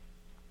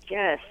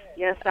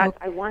 Yes,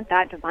 I want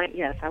that divine.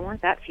 Yes, I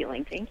want that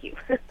feeling. Thank you.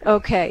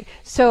 Okay,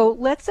 so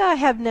let's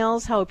have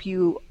Nels help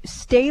you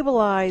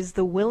stabilize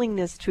the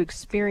willingness to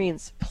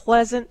experience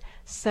pleasant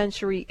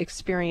sensory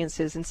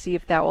experiences and see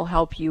if that will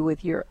help you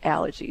with your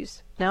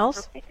allergies.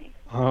 Nels? Okay.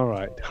 All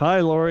right.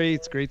 Hi, Lori.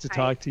 It's great to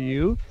talk to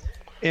you.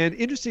 And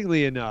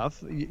interestingly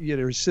enough,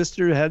 her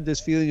sister had this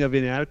feeling of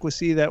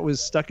inadequacy that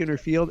was stuck in her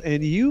field,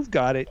 and you've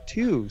got it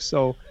too.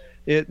 So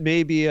it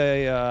may be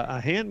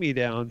a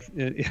hand-me-down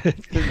in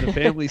the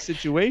family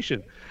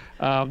situation.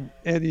 And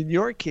in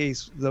your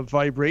case, the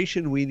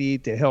vibration we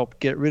need to help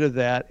get rid of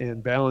that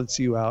and balance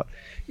you out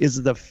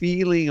is the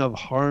feeling of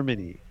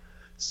harmony.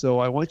 So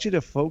I want you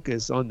to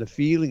focus on the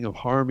feeling of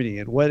harmony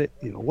and what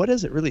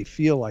does it really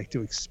feel like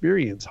to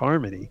experience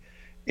harmony?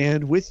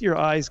 And with your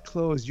eyes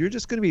closed, you're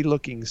just going to be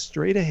looking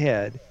straight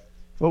ahead,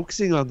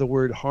 focusing on the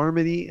word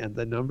harmony and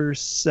the number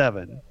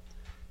 7.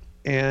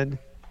 And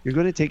you're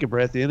going to take a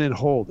breath in and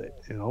hold it.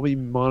 And I'll be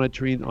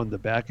monitoring on the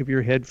back of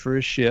your head for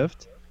a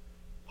shift.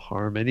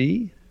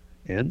 Harmony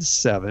and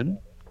 7.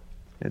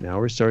 And now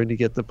we're starting to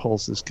get the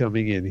pulses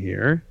coming in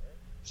here.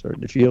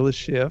 Starting to feel the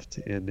shift,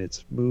 and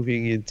it's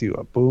moving into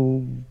a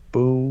boom,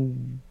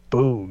 boom,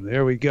 boom.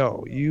 There we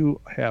go.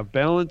 You have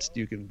balanced.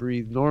 You can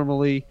breathe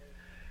normally.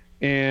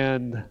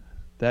 And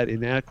that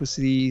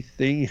inadequacy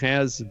thing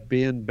has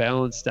been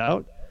balanced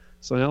out.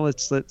 So now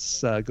let's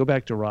go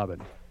back to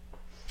Robin.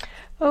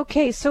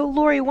 Okay, so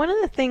Lori, one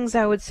of the things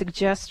I would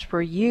suggest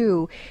for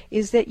you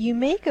is that you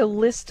make a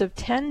list of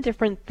 10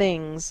 different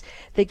things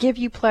that give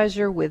you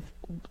pleasure with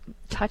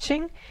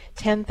touching,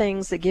 10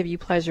 things that give you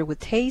pleasure with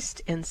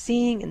taste and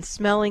seeing and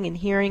smelling and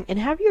hearing, and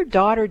have your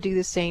daughter do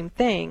the same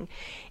thing.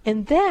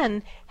 And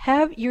then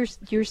have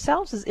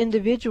yourselves as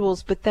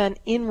individuals, but then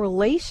in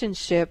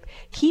relationship,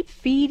 keep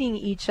feeding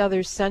each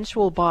other's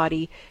sensual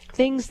body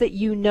things that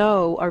you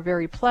know are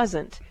very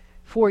pleasant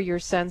for your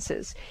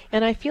senses.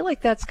 And I feel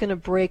like that's going to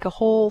break a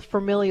whole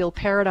familial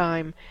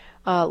paradigm,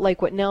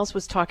 like what Nels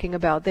was talking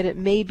about, that it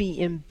may be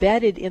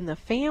embedded in the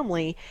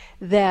family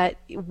that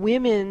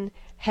women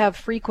have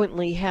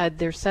frequently had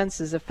their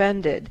senses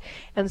offended.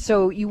 And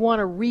so you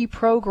want to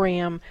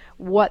reprogram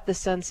what the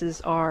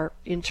senses are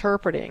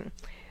interpreting.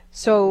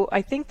 So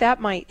I think that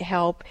might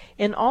help.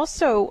 And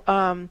also,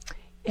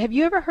 have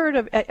you ever heard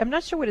of, I'm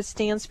not sure what it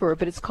stands for,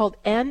 but it's called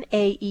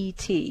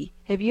NAET.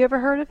 Have you ever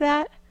heard of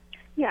that?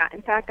 Yeah,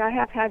 in fact, I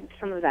have had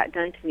some of that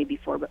done to me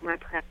before, but my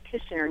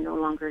practitioner no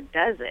longer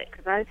does it.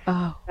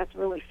 That's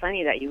really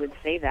funny that you would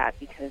say that,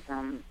 because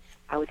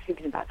I was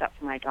thinking about that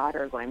for my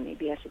daughter, going,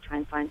 maybe I should try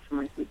and find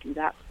someone who would do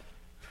that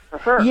for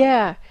her.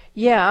 Yeah,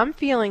 I'm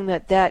feeling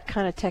that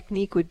kind of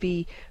technique would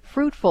be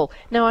fruitful.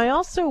 Now, I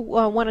also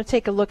want to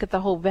take a look at the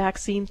whole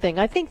vaccine thing.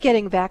 I think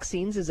getting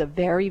vaccines is a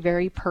very,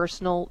 very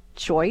personal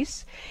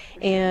choice,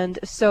 and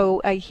so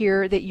I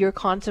hear that you're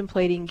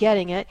contemplating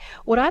getting it.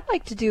 What I'd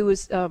like to do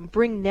is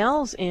bring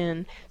Nels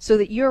in so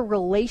that your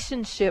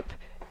relationship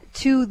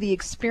to the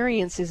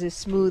experience is as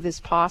smooth as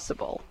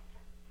possible.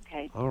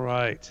 Okay. All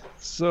right.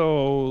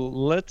 So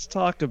let's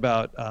talk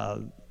about,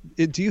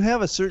 do you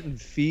have a certain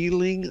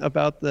feeling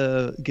about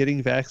the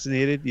getting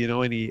vaccinated? You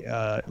know, any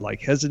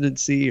like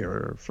hesitancy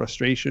or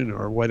frustration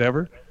or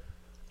whatever?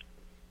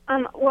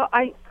 Well,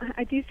 I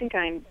do think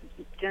I'm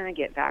going to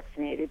get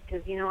vaccinated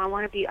because, you know,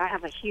 I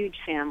have a huge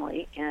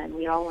family and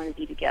we all want to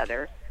be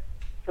together.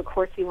 So, of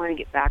course, we want to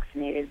get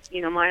vaccinated.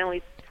 You know, my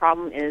only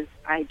problem is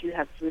I do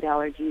have food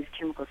allergies,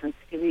 chemical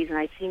sensitivities, and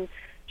I seem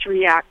to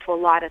react to a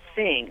lot of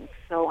things.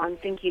 So I'm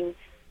thinking,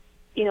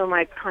 you know,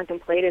 my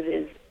contemplative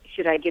is,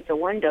 should I get the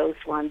 1 dose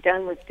while I'm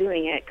done with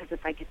doing it? Because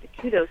if I get the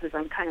 2 doses,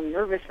 I'm kind of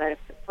nervous that if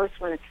the first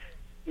one,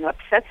 you know,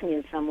 upsets me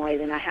in some way,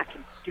 then I have to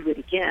do it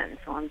again.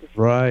 So I'm just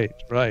right.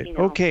 You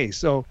know. Okay,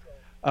 so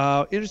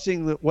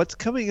interesting. That what's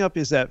coming up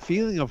is that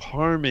feeling of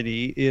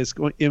harmony is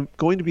going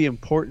to be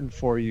important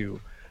for you.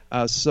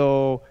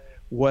 So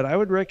what I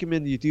would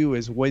recommend you do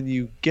is when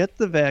you get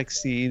the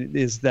vaccine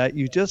is that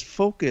you just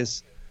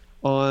focus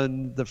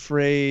on the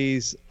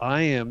phrase,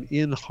 I am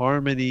in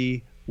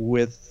harmony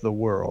with the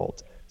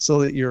world,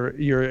 so that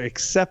you're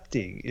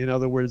accepting, in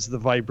other words, the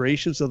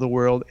vibrations of the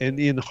world and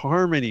in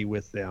harmony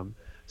with them,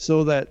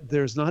 so that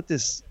there's not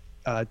this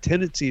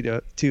tendency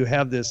to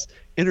have this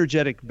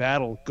energetic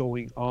battle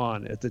going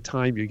on at the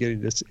time you're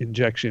getting this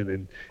injection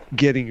and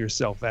getting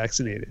yourself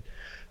vaccinated.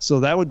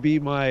 So that would be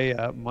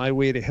my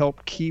way to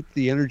help keep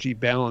the energy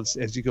balanced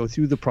as you go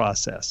through the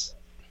process.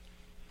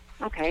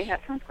 Okay,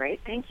 that sounds great.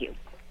 Thank you.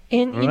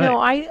 And, you know,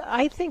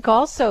 I think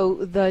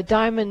also the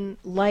diamond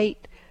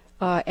light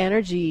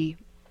energy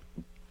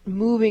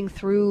moving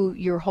through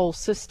your whole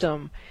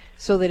system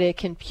so that it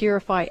can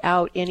purify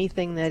out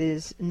anything that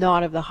is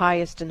not of the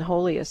highest and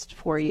holiest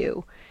for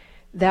you.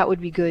 That would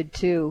be good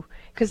too,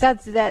 because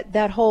that's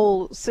that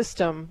whole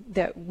system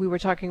that we were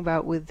talking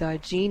about with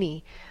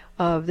Jeannie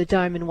of the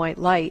diamond white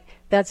light.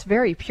 That's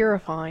very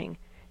purifying,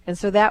 and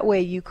so that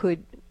way you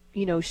could,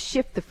 you know,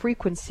 shift the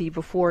frequency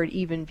before it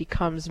even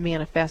becomes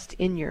manifest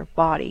in your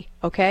body.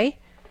 Okay?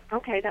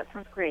 Okay, that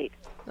sounds great.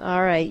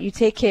 All right, you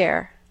take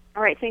care.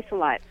 All right, thanks a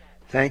lot.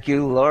 Thank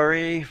you,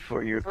 Lori,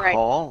 for your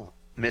call.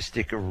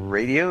 Mystic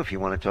Radio, if you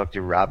want to talk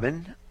to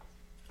Robin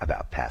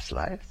about past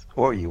lives,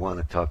 or you want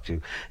to talk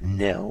to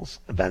Nels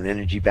about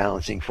energy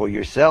balancing for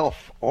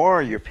yourself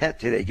or your pet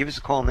today, give us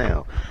a call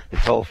now. The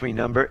toll-free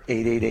number,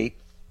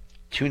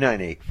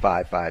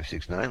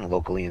 888-298-5569,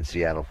 locally in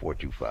Seattle,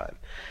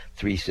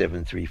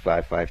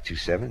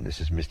 425-373-5527. This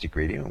is Mystic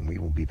Radio, and we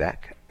will be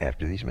back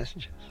after these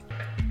messages.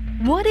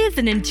 What is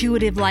an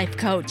intuitive life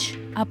coach?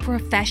 A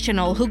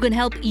professional who can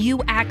help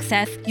you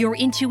access your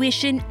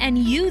intuition and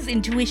use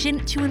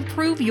intuition to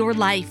improve your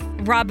life.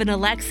 Robin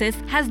Alexis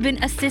has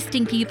been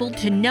assisting people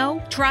to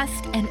know,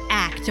 trust, and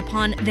act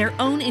upon their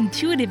own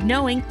intuitive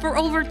knowing for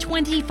over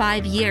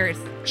 25 years.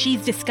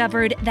 She's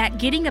discovered that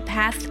getting a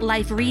past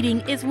life reading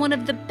is one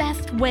of the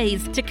best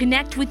ways to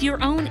connect with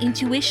your own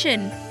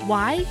intuition.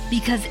 Why?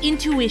 Because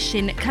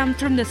intuition comes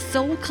from the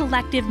soul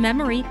collective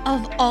memory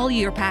of all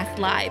your past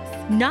lives,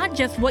 not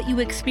just what you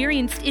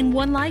experienced in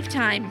one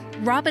lifetime.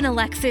 Robin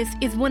Alexis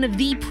is one of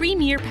the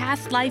premier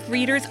past life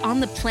readers on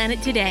the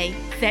planet today.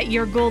 Set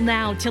your goal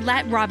now to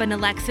let Robin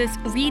Alexis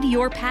read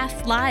your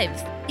past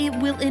lives. It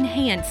will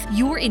enhance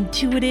your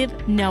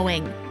intuitive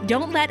knowing.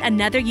 Don't let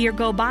another year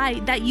go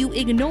by that you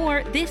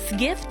ignore this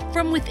gift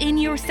from within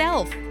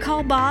yourself.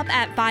 Call Bob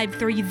at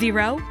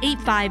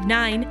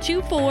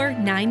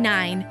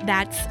 530-859-2499.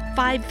 That's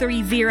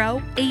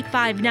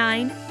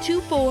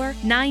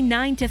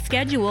 530-859-2499 to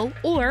schedule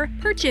or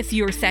purchase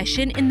your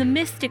session in the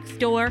Mystic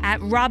Store at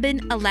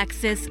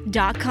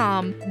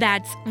robinalexis.com.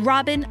 That's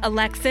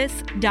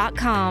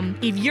robinalexis.com.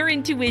 If your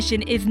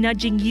intuition is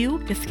nudging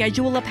you to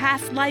schedule a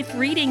past life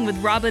reading with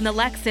Robin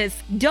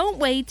Alexis, don't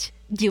wait.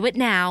 Do it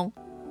now.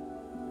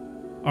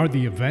 Are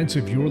the events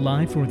of your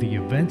life or the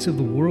events of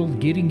the world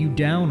getting you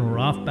down or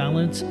off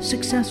balance?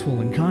 Successful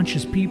and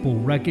conscious people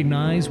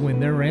recognize when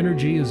their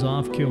energy is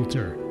off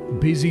kilter.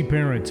 Busy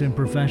parents and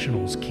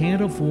professionals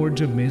can't afford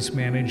to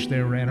mismanage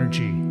their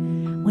energy.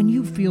 When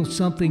you feel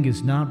something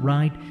is not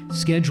right,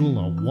 schedule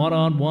a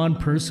one-on-one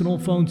personal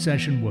phone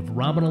session with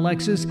Robin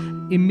Alexis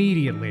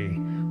immediately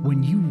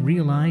when you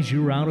realize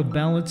you're out of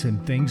balance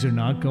and things are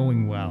not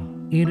going well.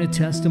 In a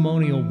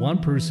testimonial, one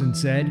person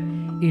said,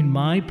 "In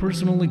my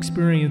personal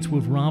experience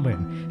with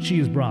Robin, she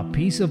has brought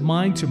peace of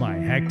mind to my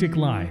hectic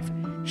life.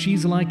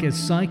 She's like a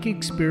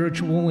psychic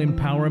spiritual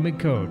empowerment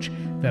coach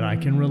that I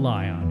can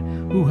rely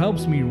on, who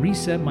helps me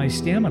reset my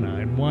stamina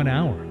in 1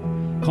 hour."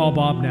 Call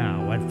Bob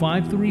now at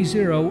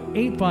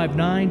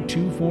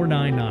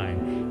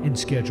 530-859-2499 and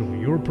schedule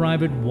your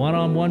private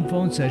one-on-one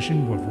phone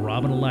session with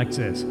Robin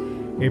Alexis.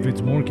 If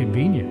it's more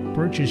convenient,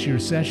 purchase your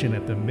session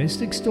at the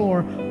Mystic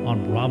Store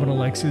on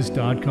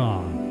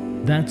robinalexis.com.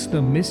 That's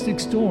the Mystic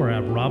Store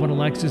at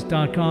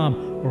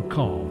robinalexis.com or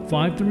call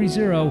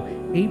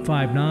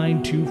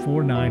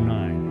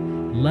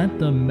 530-859-2499. Let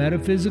the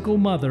metaphysical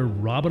mother,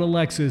 Robin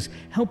Alexis,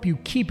 help you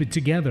keep it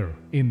together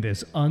in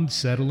this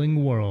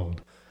unsettling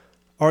world.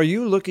 Are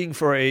you looking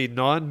for a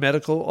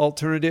non-medical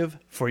alternative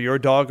for your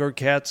dog or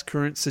cat's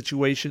current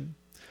situation?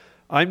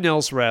 I'm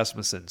Nels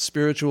Rasmussen,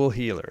 spiritual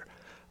healer.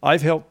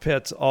 I've helped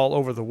pets all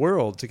over the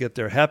world to get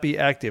their happy,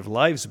 active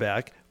lives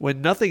back when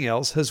nothing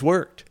else has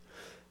worked.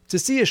 To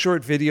see a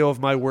short video of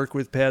my work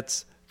with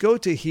pets, go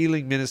to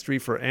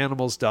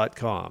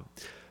healingministryforanimals.com.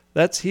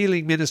 That's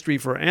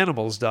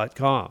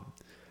healingministryforanimals.com.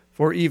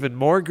 For even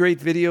more great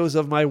videos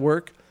of my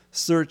work,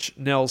 search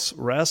Nels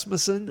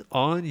Rasmussen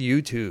on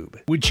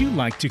YouTube. Would you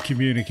like to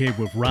communicate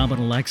with Robin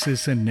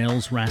Alexis and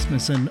Nels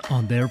Rasmussen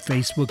on their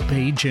Facebook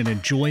page and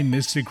enjoy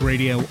Mystic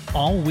Radio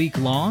all week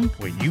long?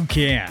 Well, you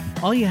can.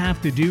 All you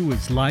have to do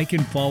is like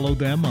and follow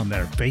them on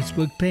their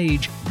Facebook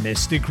page,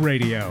 Mystic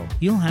Radio.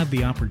 You'll have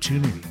the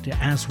opportunity to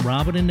ask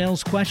Robin and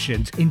Nels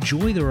questions,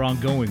 enjoy their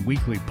ongoing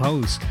weekly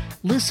posts,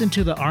 listen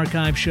to the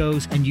archive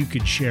shows, and you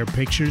can share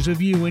pictures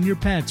of you and your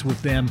pets with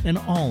them and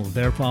all of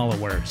their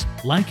followers.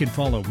 Like and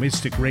follow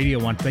Mystic Radio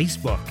on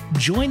Facebook.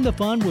 Join the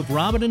fun with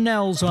Robin and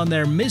Nels on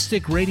their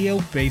Mystic Radio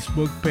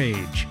Facebook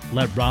page.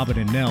 Let Robin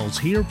and Nels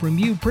hear from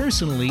you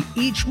personally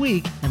each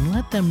week and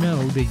let them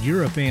know that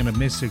you're a fan of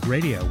Mystic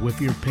Radio with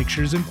your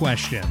pictures and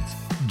questions.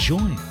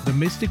 Join the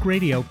Mystic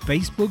Radio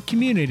Facebook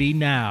community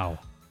now.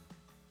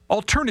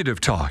 Alternative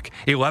Talk,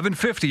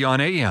 1150 on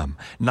AM,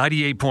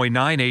 98.9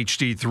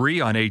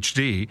 HD3 on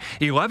HD,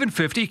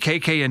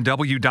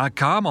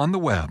 1150kknw.com on the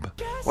web.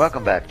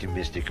 Welcome back to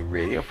Mystic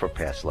Radio for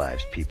Past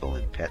Lives, People,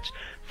 and Pets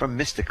from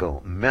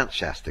mystical Mount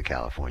Shasta,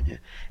 California,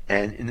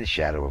 and in the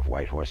shadow of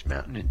White Horse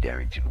Mountain in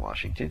Darrington,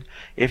 Washington.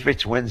 If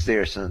it's Wednesday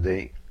or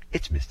Sunday,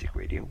 it's Mystic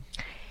Radio.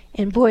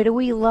 And boy, do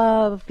we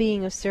love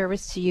being of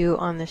service to you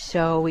on the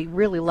show. We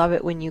really love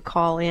it when you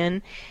call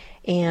in.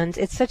 And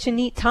it's such a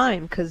neat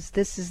time because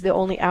this is the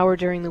only hour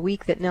during the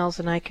week that Nels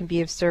and I can be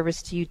of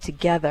service to you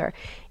together.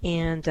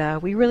 And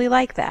we really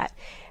like that.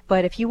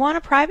 But if you want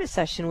a private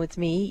session with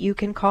me, you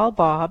can call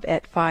Bob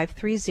at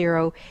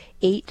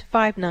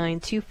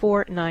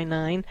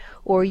 530-859-2499,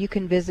 or you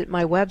can visit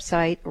my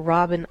website,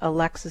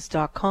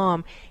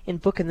 robinalexis.com,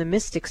 and book in the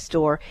Mystic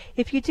Store.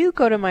 If you do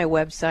go to my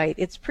website,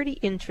 it's pretty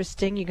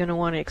interesting. You're going to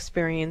want to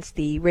experience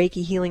the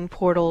Reiki healing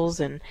portals,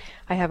 and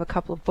I have a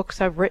couple of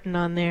books I've written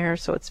on there,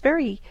 so it's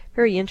very,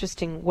 very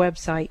interesting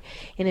website.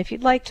 And if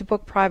you'd like to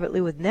book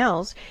privately with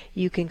Nels,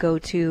 you can go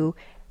to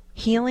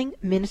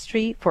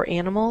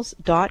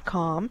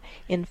healingministryforanimals.com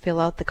and fill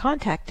out the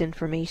contact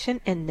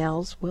information, and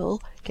Nels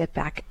will get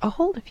back a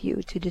hold of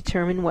you to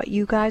determine what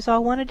you guys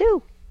all want to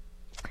do.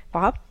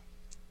 Bob?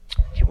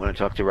 Do you want to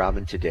talk to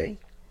Robin today?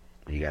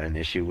 You got an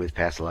issue with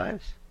past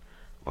lives?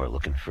 Or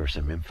looking for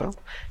some info?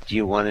 Do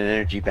you want an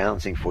energy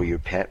balancing for your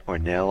pet or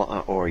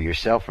Nell or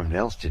yourself from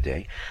Nels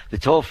today? The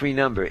toll-free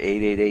number,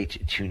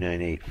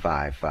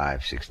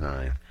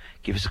 888-298-5569.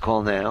 Give us a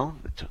call now,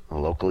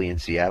 locally in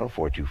Seattle,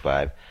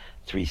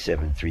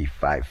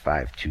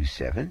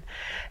 373-5527.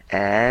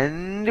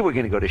 And we're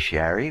going to go to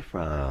Sherry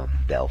from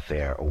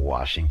Belfair,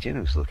 Washington,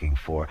 who's looking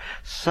for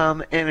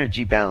some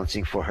energy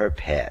balancing for her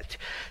pet.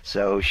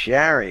 So,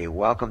 Sherry,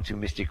 welcome to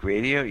Mystic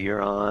Radio.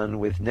 You're on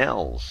with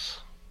Nels.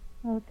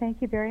 Oh,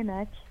 thank you very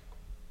much.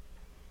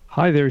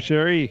 Hi there,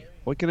 Sherry.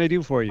 What can I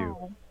do for you?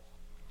 Hi.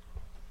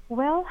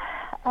 Well,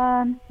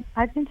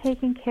 I've been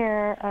taking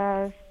care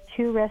of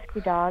 2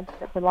 rescue dogs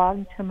that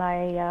belonged to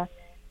my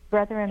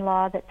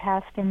brother-in-law that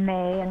passed in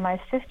May and my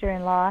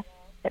sister-in-law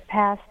that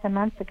passed a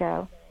month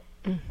ago.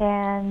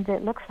 And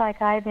it looks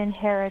like I've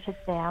inherited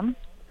them.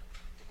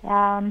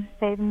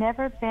 They've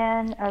never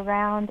been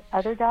around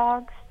other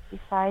dogs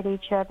beside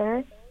each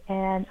other,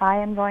 and I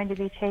am going to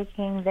be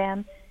taking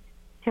them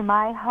to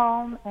my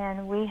home,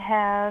 and we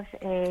have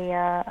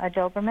a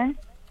Doberman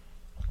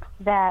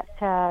that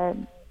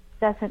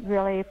doesn't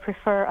really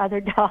prefer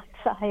other dogs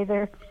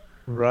either.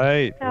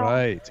 Right, So,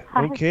 right.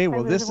 Okay,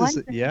 well, this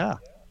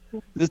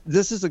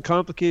is a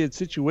complicated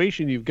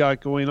situation you've got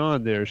going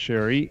on there,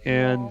 Sherry.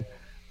 And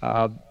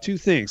 2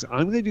 things.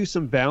 I'm going to do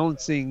some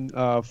balancing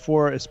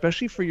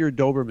especially for your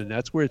Doberman.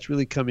 That's where it's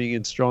really coming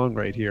in strong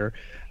right here.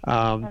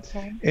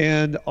 Okay.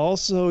 And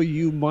also,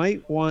 you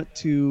might want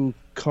to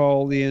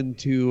call in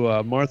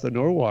to Martha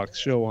Norwalk's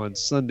show on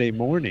Sunday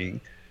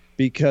morning,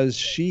 because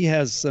she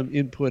has some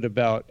input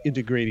about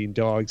integrating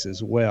dogs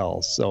as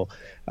well. So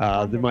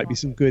there might be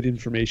some good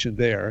information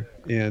there.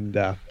 And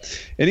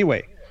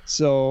anyway,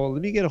 so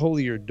let me get a hold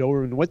of your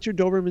Doberman. What's your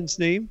Doberman's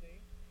name?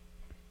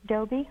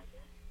 Dobie.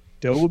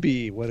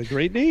 Dobie. What a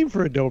great name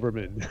for a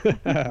Doberman.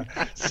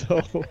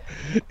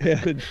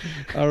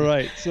 All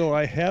right. So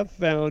I have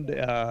found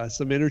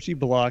some energy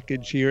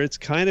blockage here. It's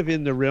kind of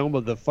in the realm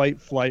of the fight,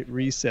 flight,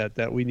 reset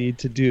that we need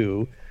to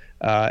do.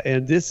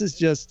 And this is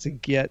just to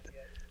get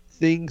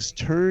things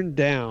turned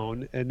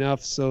down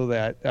enough so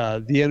that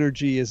the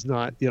energy is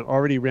not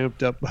already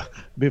ramped up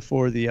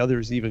before the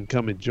others even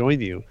come and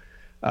join you.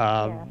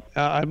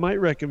 I might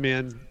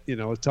recommend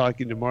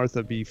talking to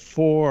Martha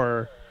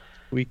before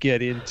we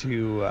get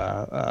into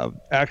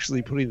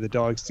actually putting the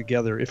dogs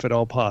together, if at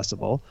all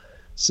possible.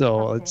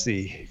 So Let's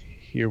see.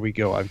 Here we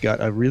go. I've got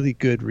a really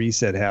good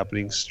reset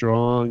happening.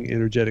 Strong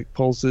energetic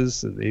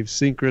pulses, and they've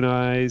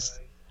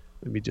synchronized.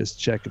 Let me just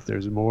check if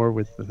there's more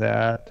with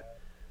that.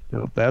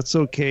 No, that's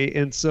okay.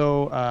 And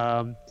so,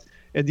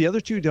 and the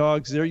other 2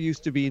 dogs, they're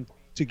used to being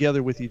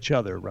together with each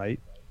other, right?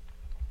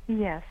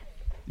 Yes.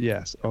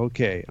 Yes.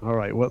 Okay. All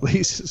right. Well, at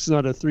least it's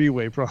not a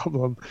 3-way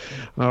problem.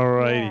 All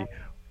righty. Yeah.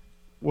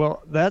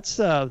 Well, that's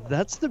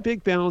the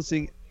big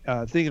balancing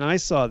thing I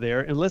saw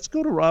there. And let's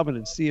go to Robin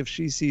and see if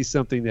she sees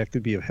something that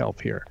could be of help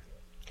here.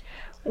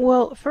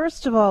 Well,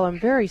 first of all, I'm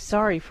very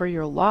sorry for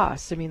your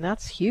loss. I mean,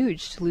 that's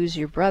huge to lose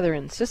your brother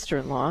and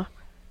sister-in-law.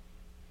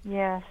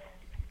 Yes.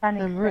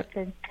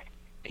 Unexpected.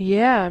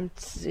 I'm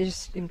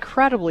just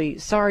incredibly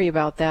sorry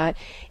about that.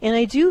 And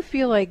I do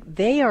feel like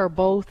they are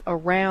both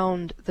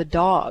around the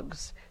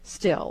dogs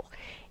still.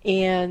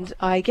 And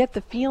I get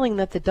the feeling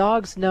that the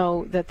dogs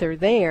know that they're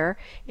there,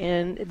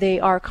 and they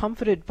are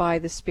comforted by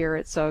the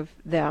spirits of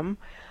them.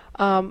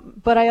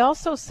 But I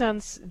also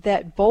sense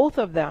that both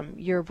of them,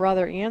 your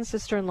brother and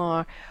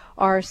sister-in-law,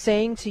 are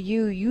saying to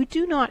you, you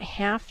do not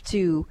have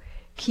to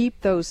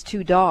keep those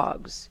 2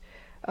 dogs.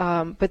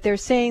 But they're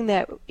saying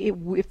that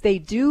if they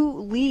do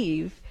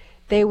leave,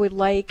 they would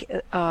like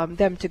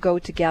them to go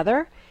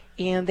together,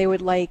 and they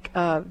would like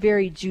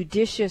very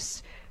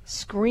judicious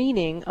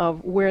screening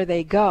of where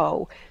they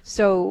go.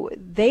 So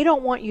they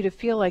don't want you to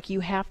feel like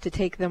you have to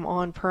take them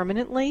on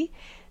permanently.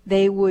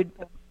 They would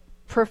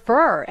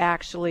prefer,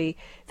 actually,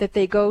 that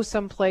they go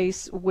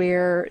someplace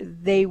where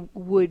they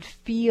would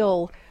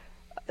feel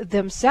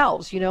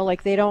themselves,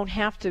 like they don't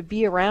have to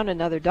be around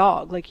another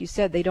dog. Like you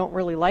said, they don't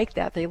really like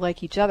that. They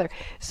like each other.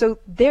 So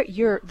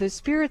the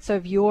spirits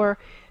of your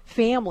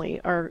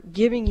family are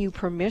giving you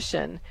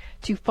permission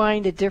to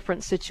find a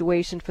different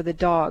situation for the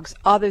dogs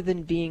other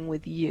than being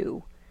with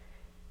you.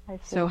 I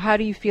see. So how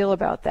do you feel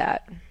about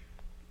that?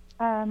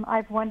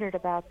 I've wondered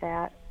about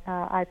that.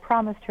 I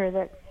promised her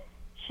that.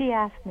 She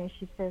asked me,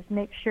 she says,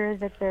 make sure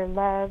that they're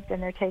loved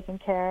and they're taken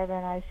care of.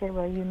 And I said,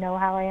 well, you know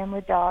how I am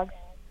with dogs.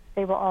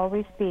 They will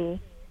always be.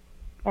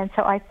 And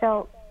so I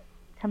felt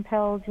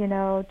compelled,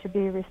 to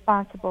be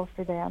responsible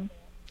for them.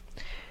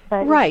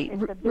 But right.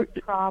 It's a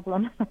big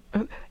problem.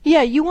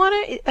 Yeah,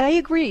 I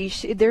agree.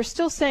 They're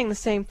still saying the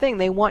same thing.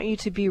 They want you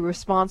to be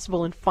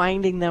responsible in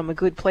finding them a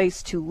good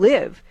place to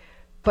live,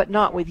 but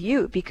not with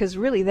you, because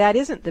really that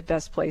isn't the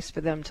best place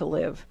for them to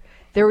live.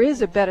 There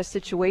is a better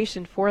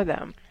situation for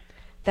them.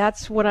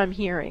 That's what I'm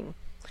hearing.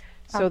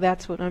 So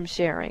that's what I'm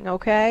sharing,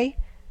 okay?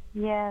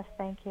 Yes,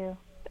 thank you.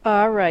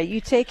 All right,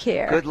 you take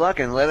care. Good luck,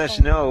 and let us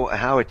know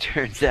how it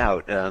turns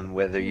out,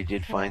 whether you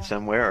did find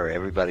somewhere or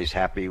everybody's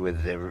happy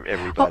with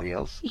everybody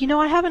else.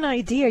 I have an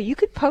idea. You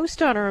could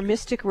post on our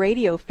Mystic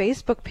Radio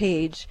Facebook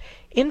page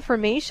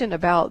information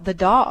about the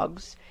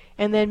dogs,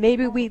 and then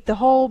maybe the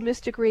whole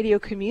Mystic Radio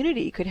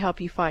community could help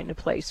you find a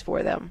place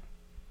for them.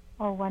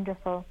 Oh,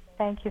 wonderful.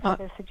 Thank you for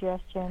the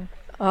suggestion.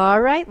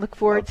 All right. Look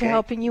forward to Okay.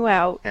 helping you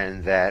out.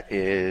 And that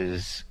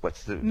is,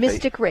 what's the...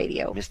 Mystic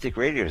Radio. Mystic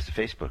Radio is the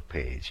Facebook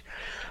page.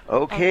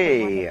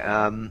 Okay.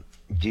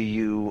 Do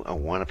you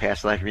want a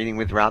past life reading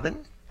with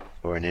Robin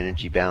or an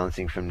energy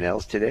balancing from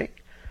Nels today?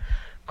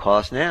 Call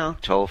us now,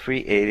 toll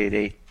free,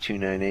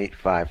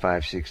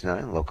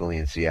 888-298-5569, locally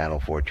in Seattle,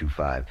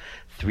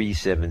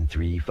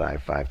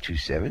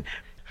 425-373-5527.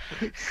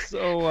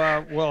 So,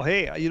 well,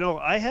 hey,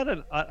 I had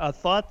a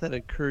thought that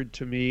occurred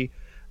to me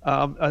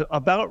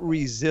about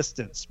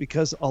resistance,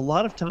 because a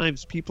lot of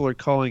times people are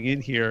calling in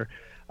here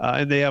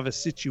and they have a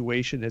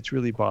situation that's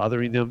really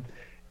bothering them.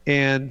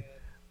 And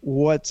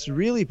what's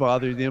really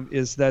bothering them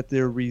is that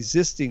they're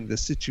resisting the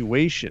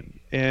situation.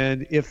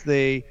 And if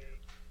they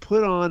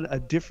put on a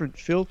different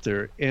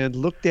filter and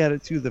looked at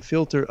it through the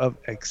filter of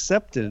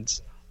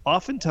acceptance,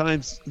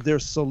 oftentimes their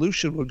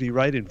solution would be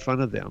right in front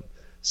of them.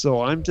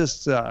 So I'm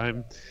just,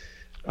 I'm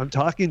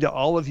talking to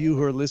all of you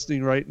who are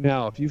listening right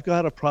now. If you've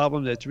got a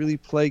problem that's really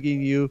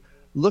plaguing you,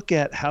 look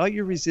at how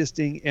you're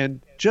resisting,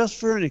 and just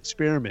for an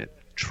experiment,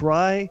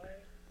 try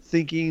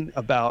thinking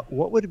about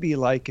what would it be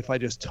like if I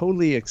just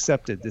totally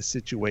accepted this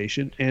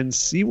situation, and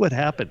see what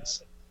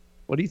happens.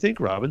 What do you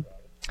think, Robin?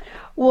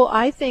 Well,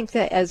 I think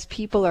that as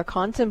people are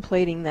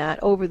contemplating that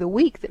over the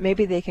week, that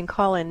maybe they can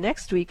call in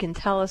next week and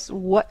tell us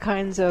what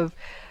kinds of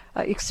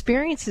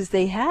experiences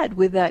they had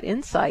with that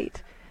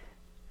insight.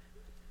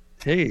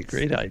 Hey,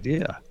 great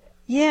idea.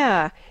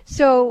 Yeah.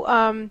 So,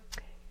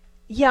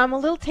 yeah, I'm a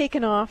little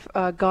taken off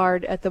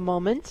guard at the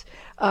moment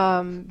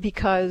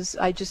because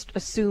I just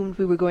assumed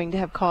we were going to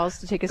have calls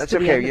to take us That's to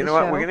the okay. end You of know the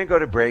what? show. We're going to go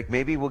to break.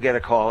 Maybe we'll get a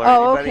caller.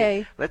 Oh, Anybody?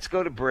 okay. Let's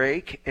go to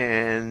break.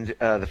 And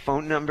the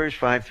phone number is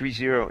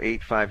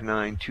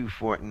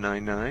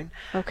 530-859-2499.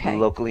 Okay.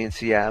 Locally in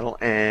Seattle.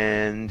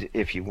 And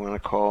if you want to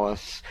call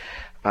us,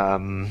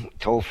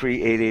 toll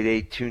free,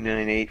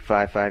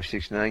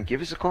 888-298-5569.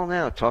 Give us a call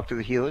now. Talk to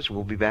the healers.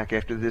 We'll be back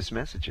after this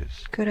messages.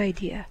 Good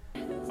idea.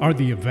 Are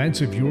the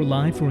events of your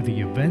life or the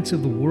events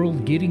of the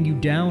world getting you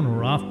down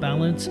or off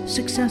balance?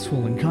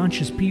 Successful and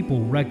conscious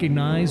people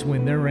recognize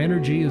when their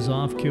energy is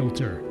off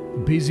kilter.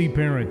 Busy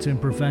parents and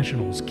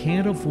professionals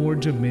can't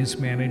afford to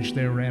mismanage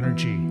their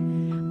energy.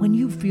 When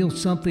you feel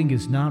something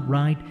is not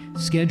right,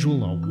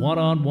 schedule a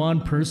one-on-one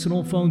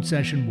personal phone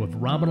session with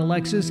Robin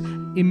Alexis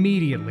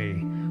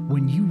immediately.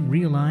 When you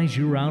realize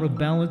you're out of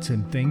balance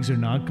and things are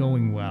not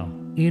going well.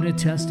 In a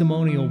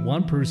testimonial,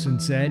 one person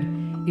said,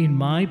 "In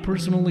my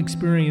personal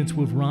experience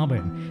with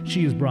Robin,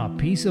 she has brought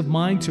peace of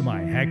mind to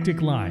my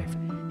hectic life.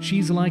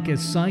 She's like a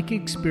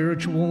psychic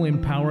spiritual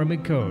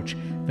empowerment coach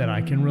that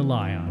I can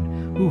rely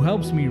on, who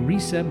helps me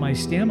reset my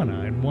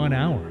stamina in 1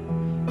 hour."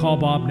 Call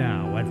Bob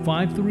now at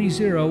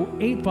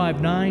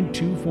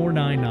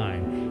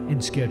 530-859-2499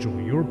 and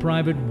schedule your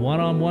private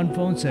one-on-one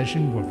phone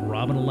session with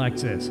Robin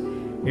Alexis.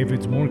 If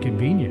it's more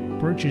convenient,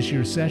 purchase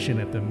your session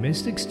at the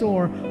Mystic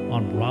Store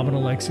on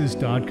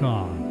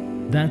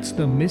RobinAlexis.com. That's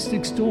the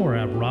Mystic Store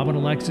at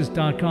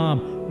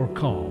RobinAlexis.com, or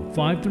call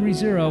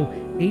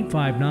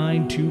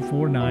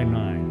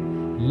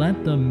 530-859-2499.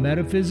 Let the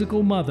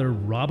metaphysical mother,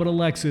 Robin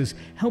Alexis,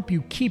 help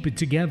you keep it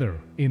together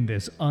in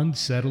this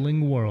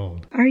unsettling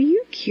world. Are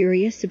you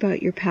curious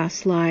about your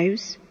past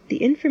lives? The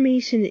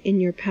information in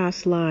your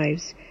past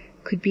lives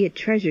could be a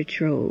treasure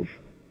trove.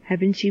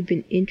 Haven't you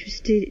been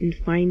interested in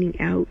finding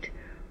out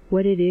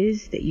what it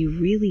is that you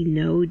really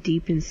know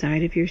deep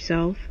inside of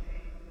yourself?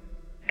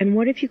 And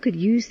what if you could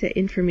use that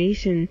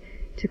information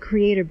to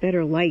create a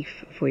better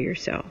life for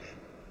yourself?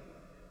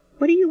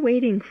 What are you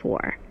waiting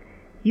for?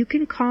 You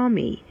can call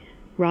me,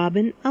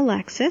 Robin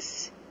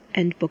Alexis,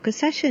 and book a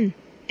session,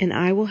 and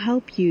I will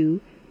help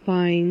you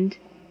find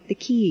the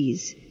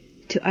keys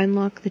to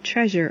unlock the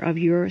treasure of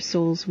your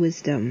soul's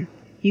wisdom.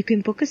 You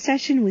can book a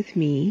session with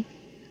me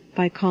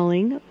by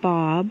calling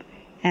Bob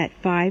at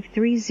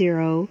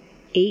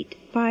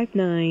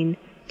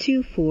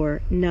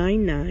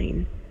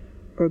 530-859-2499,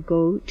 or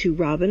go to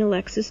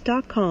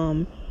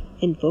RobinAlexis.com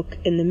and book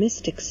in the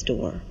Mystic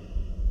Store.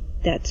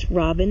 That's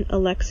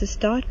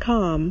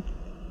RobinAlexis.com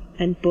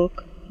and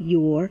book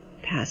your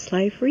past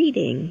life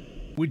reading.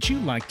 Would you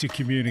like to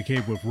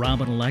communicate with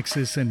Robin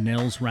Alexis and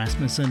Nels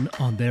Rasmussen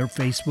on their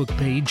Facebook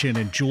page and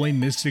enjoy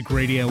Mystic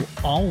Radio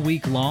all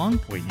week long?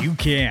 Well, you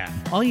can.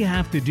 All you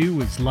have to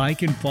do is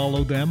like and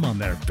follow them on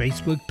their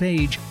Facebook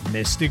page,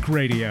 Mystic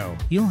Radio.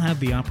 You'll have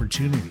the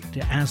opportunity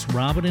to ask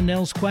Robin and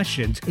Nels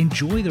questions,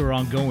 enjoy their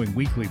ongoing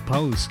weekly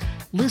posts,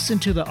 listen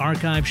to the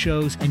archive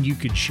shows, and you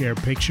can share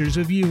pictures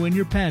of you and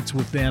your pets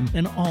with them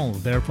and all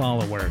of their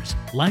followers.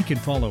 Like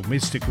and follow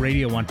Mystic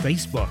Radio on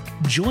Facebook.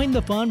 Join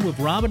the fun with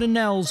Robin and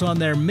Nels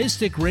on their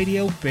Mystic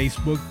Radio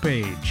Facebook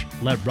page.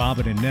 Let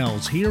Robin and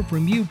Nels hear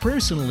from you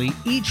personally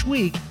each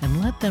week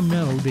and let them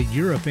know that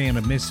you're a fan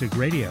of Mystic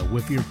Radio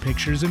with your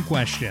pictures and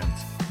questions.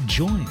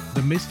 Join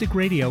the Mystic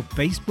Radio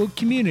Facebook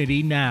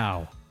community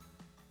now.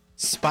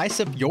 Spice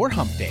up your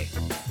hump day.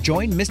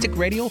 Join Mystic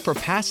Radio for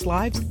past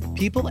lives,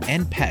 people,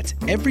 and pets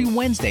every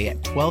Wednesday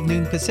at 12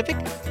 noon Pacific,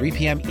 3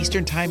 p.m.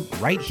 Eastern Time,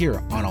 right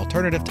here on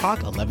Alternative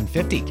Talk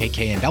 1150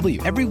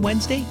 KKNW. Every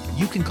Wednesday,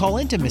 you can call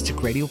into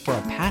Mystic Radio for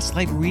a past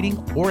life reading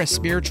or a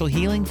spiritual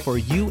healing for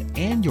you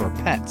and your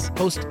pets.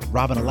 Host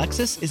Robin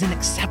Alexis is an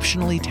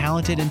exceptionally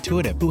talented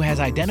intuitive who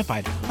has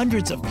identified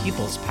hundreds of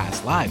people's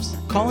past lives.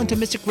 Call into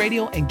Mystic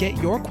Radio and get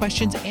your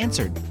questions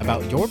answered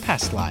about your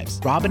past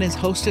lives. Robin has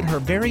hosted her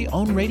very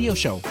own radio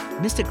show,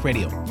 Mystic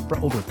Radio, for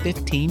over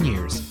 15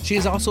 years. She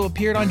has also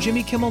appeared on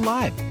Jimmy Kimmel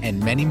Live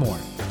and many more.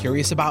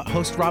 Curious about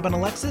host Robin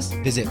Alexis?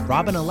 Visit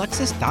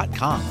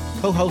robinalexis.com.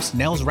 Co-host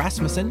Nels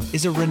Rasmussen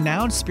is a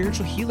renowned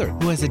spiritual healer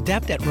who is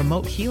adept at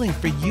remote healing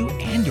for you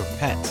and your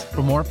pets.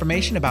 For more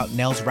information about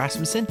Nels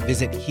Rasmussen,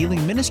 visit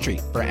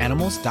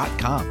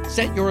healingministryforanimals.com.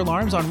 Set your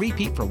alarms on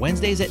repeat for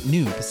Wednesdays at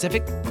noon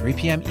Pacific, 3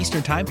 p.m.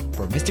 Eastern Time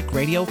for Mystic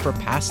Radio for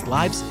past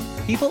lives,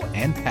 people,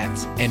 and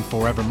pets. And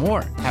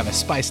forevermore, have a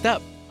spiced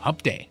up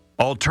hump day.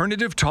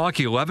 Alternative Talk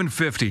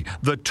 1150,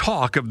 the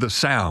talk of the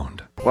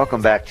sound.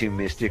 Welcome back to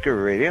Mystic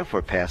Radio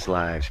for past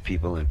lives,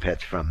 people, and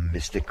pets from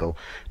mystical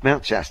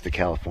Mount Shasta,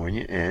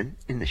 California, and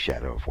in the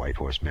shadow of White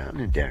Horse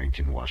Mountain in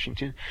Darrington,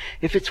 Washington.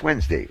 If it's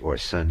Wednesday or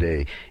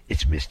Sunday,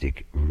 it's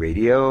Mystic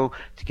Radio.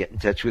 To get in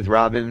touch with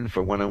Robin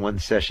for one-on-one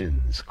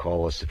sessions,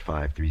 call us at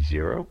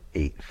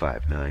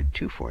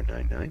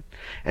 530-859-2499.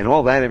 And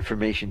all that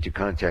information to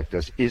contact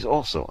us is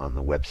also on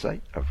the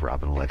website of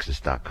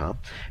robinalexis.com.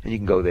 And you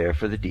can go there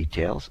for the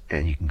details,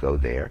 and you can go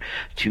there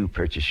to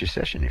purchase your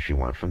session if you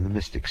want from the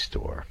Mystic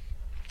Store.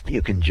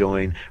 You can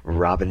join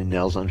Robin and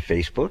Nels on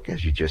Facebook,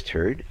 as you just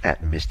heard,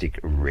 at Mystic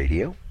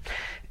Radio,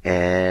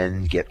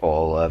 and get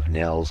all of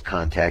Nels'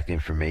 contact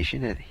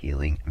information at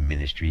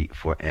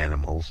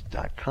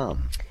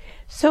healingministryforanimals.com.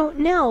 So,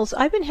 Nels,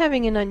 I've been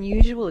having an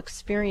unusual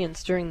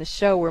experience during the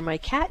show where my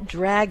cat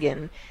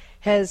Dragon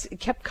has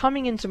kept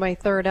coming into my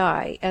third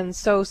eye, and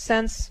so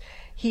since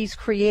he's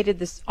created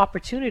this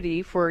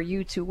opportunity for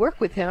you to work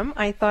with him,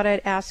 I thought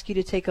I'd ask you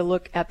to take a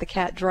look at the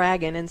cat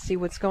Dragon and see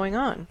what's going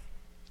on.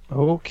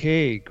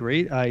 Okay,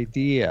 great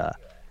idea.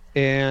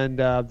 And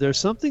there's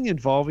something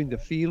involving the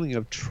feeling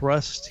of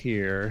trust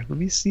here. Let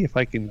me see if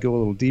I can go a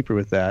little deeper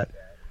with that.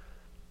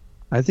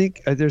 I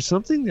think there's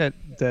something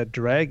that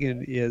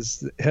Dragon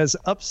has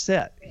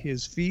upset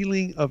his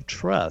feeling of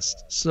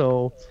trust.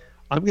 So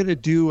I'm going to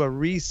do a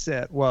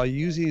reset while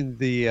using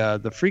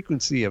the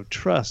frequency of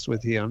trust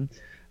with him.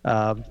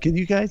 Can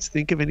you guys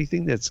think of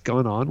anything that's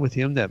gone on with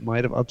him that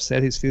might have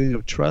upset his feeling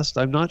of trust?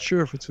 I'm not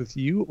sure if it's with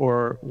you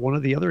or one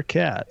of the other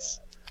cats.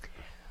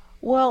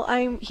 Well,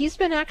 he's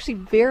been actually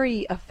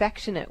very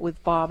affectionate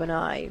with Bob and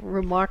I,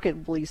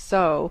 remarkably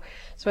so.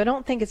 So I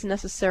don't think it's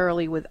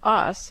necessarily with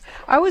us.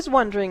 I was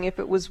wondering if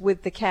it was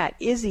with the cat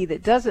Izzy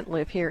that doesn't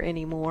live here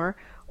anymore,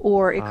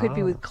 or it could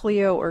be with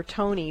Cleo or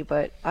Tony,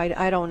 but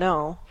I don't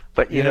know.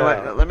 But you know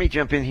what? Let me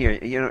jump in here.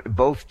 You know,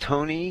 both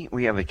Tony,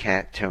 we have a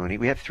cat, Tony.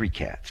 We have three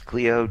cats,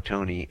 Cleo,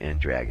 Tony, and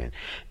Dragon.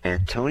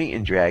 And Tony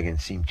and Dragon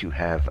seem to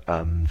have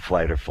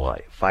fight or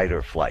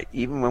flight,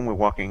 even when we're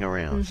walking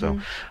around.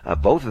 Mm-hmm. So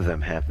both of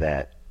them have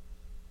that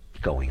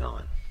going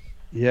on.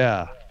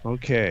 Yeah,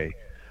 okay.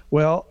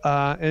 Well,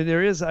 and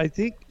there is, I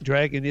think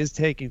Dragon is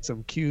taking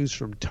some cues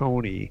from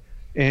Tony.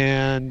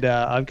 And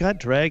I've got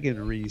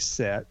Dragon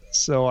reset.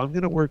 So I'm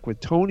going to work with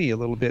Tony a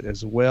little bit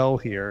as well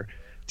here,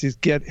 to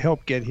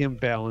help get him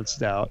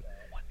balanced out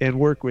and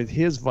work with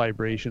his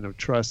vibration of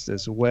trust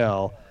as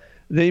well.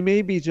 They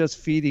may be just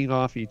feeding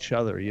off each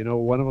other. You know,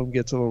 one of them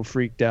gets a little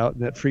freaked out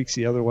and that freaks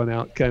the other one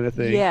out kind of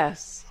thing.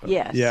 Yes,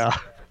 yes. Yeah.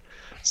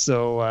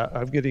 So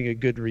I'm getting a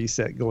good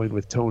reset going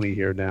with Tony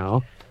here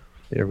now.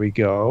 There we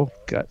go.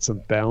 Got some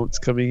balance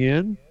coming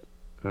in.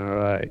 All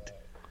right.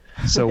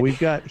 So we've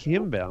got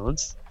him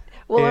balanced.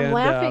 Well, I'm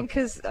laughing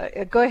because,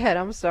 go ahead,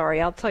 I'm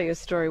sorry. I'll tell you a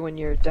story when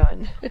you're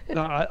done.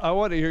 No, I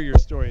want to hear your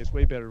story. It's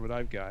way better than what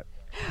I've got.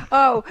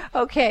 Oh,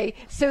 okay.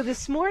 So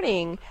this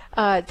morning,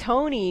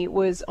 Tony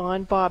was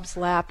on Bob's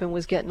lap and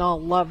was getting all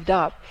loved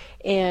up.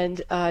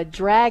 And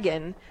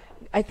Dragon,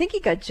 I think he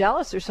got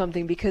jealous or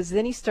something because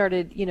then he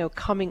started,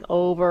 coming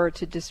over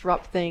to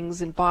disrupt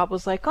things. And Bob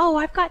was like, oh,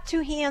 I've got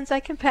two hands. I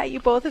can pat you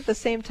both at the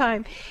same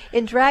time.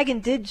 And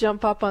Dragon did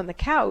jump up on the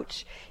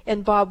couch.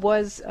 And Bob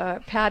was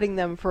patting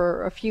them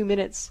for a few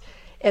minutes.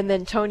 And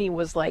then Tony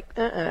was like,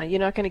 you're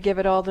not going to give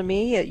it all to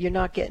me? You're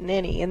not getting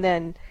any. And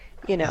then,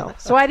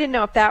 so I didn't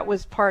know if that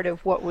was part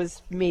of what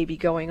was maybe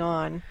going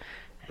on.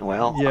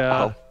 Well,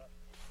 yeah.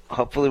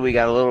 Hopefully we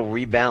got a little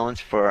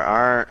rebalance for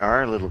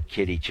our little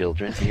kitty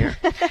children here.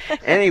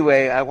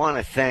 Anyway, I want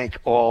to thank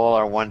all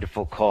our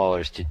wonderful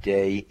callers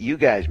today. You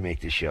guys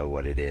make the show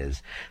what it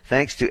is.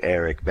 Thanks to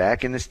Eric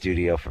back in the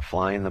studio for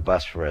flying the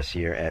bus for us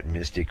here at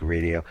Mystic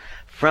Radio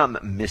from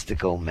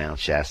mystical Mount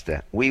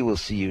Shasta. We will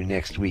see you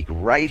next week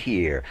right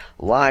here.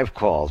 Live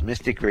calls,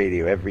 Mystic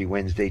Radio, every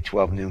Wednesday,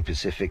 12 noon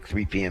Pacific,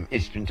 3 p.m.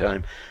 Eastern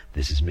Time.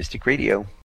 This is Mystic Radio.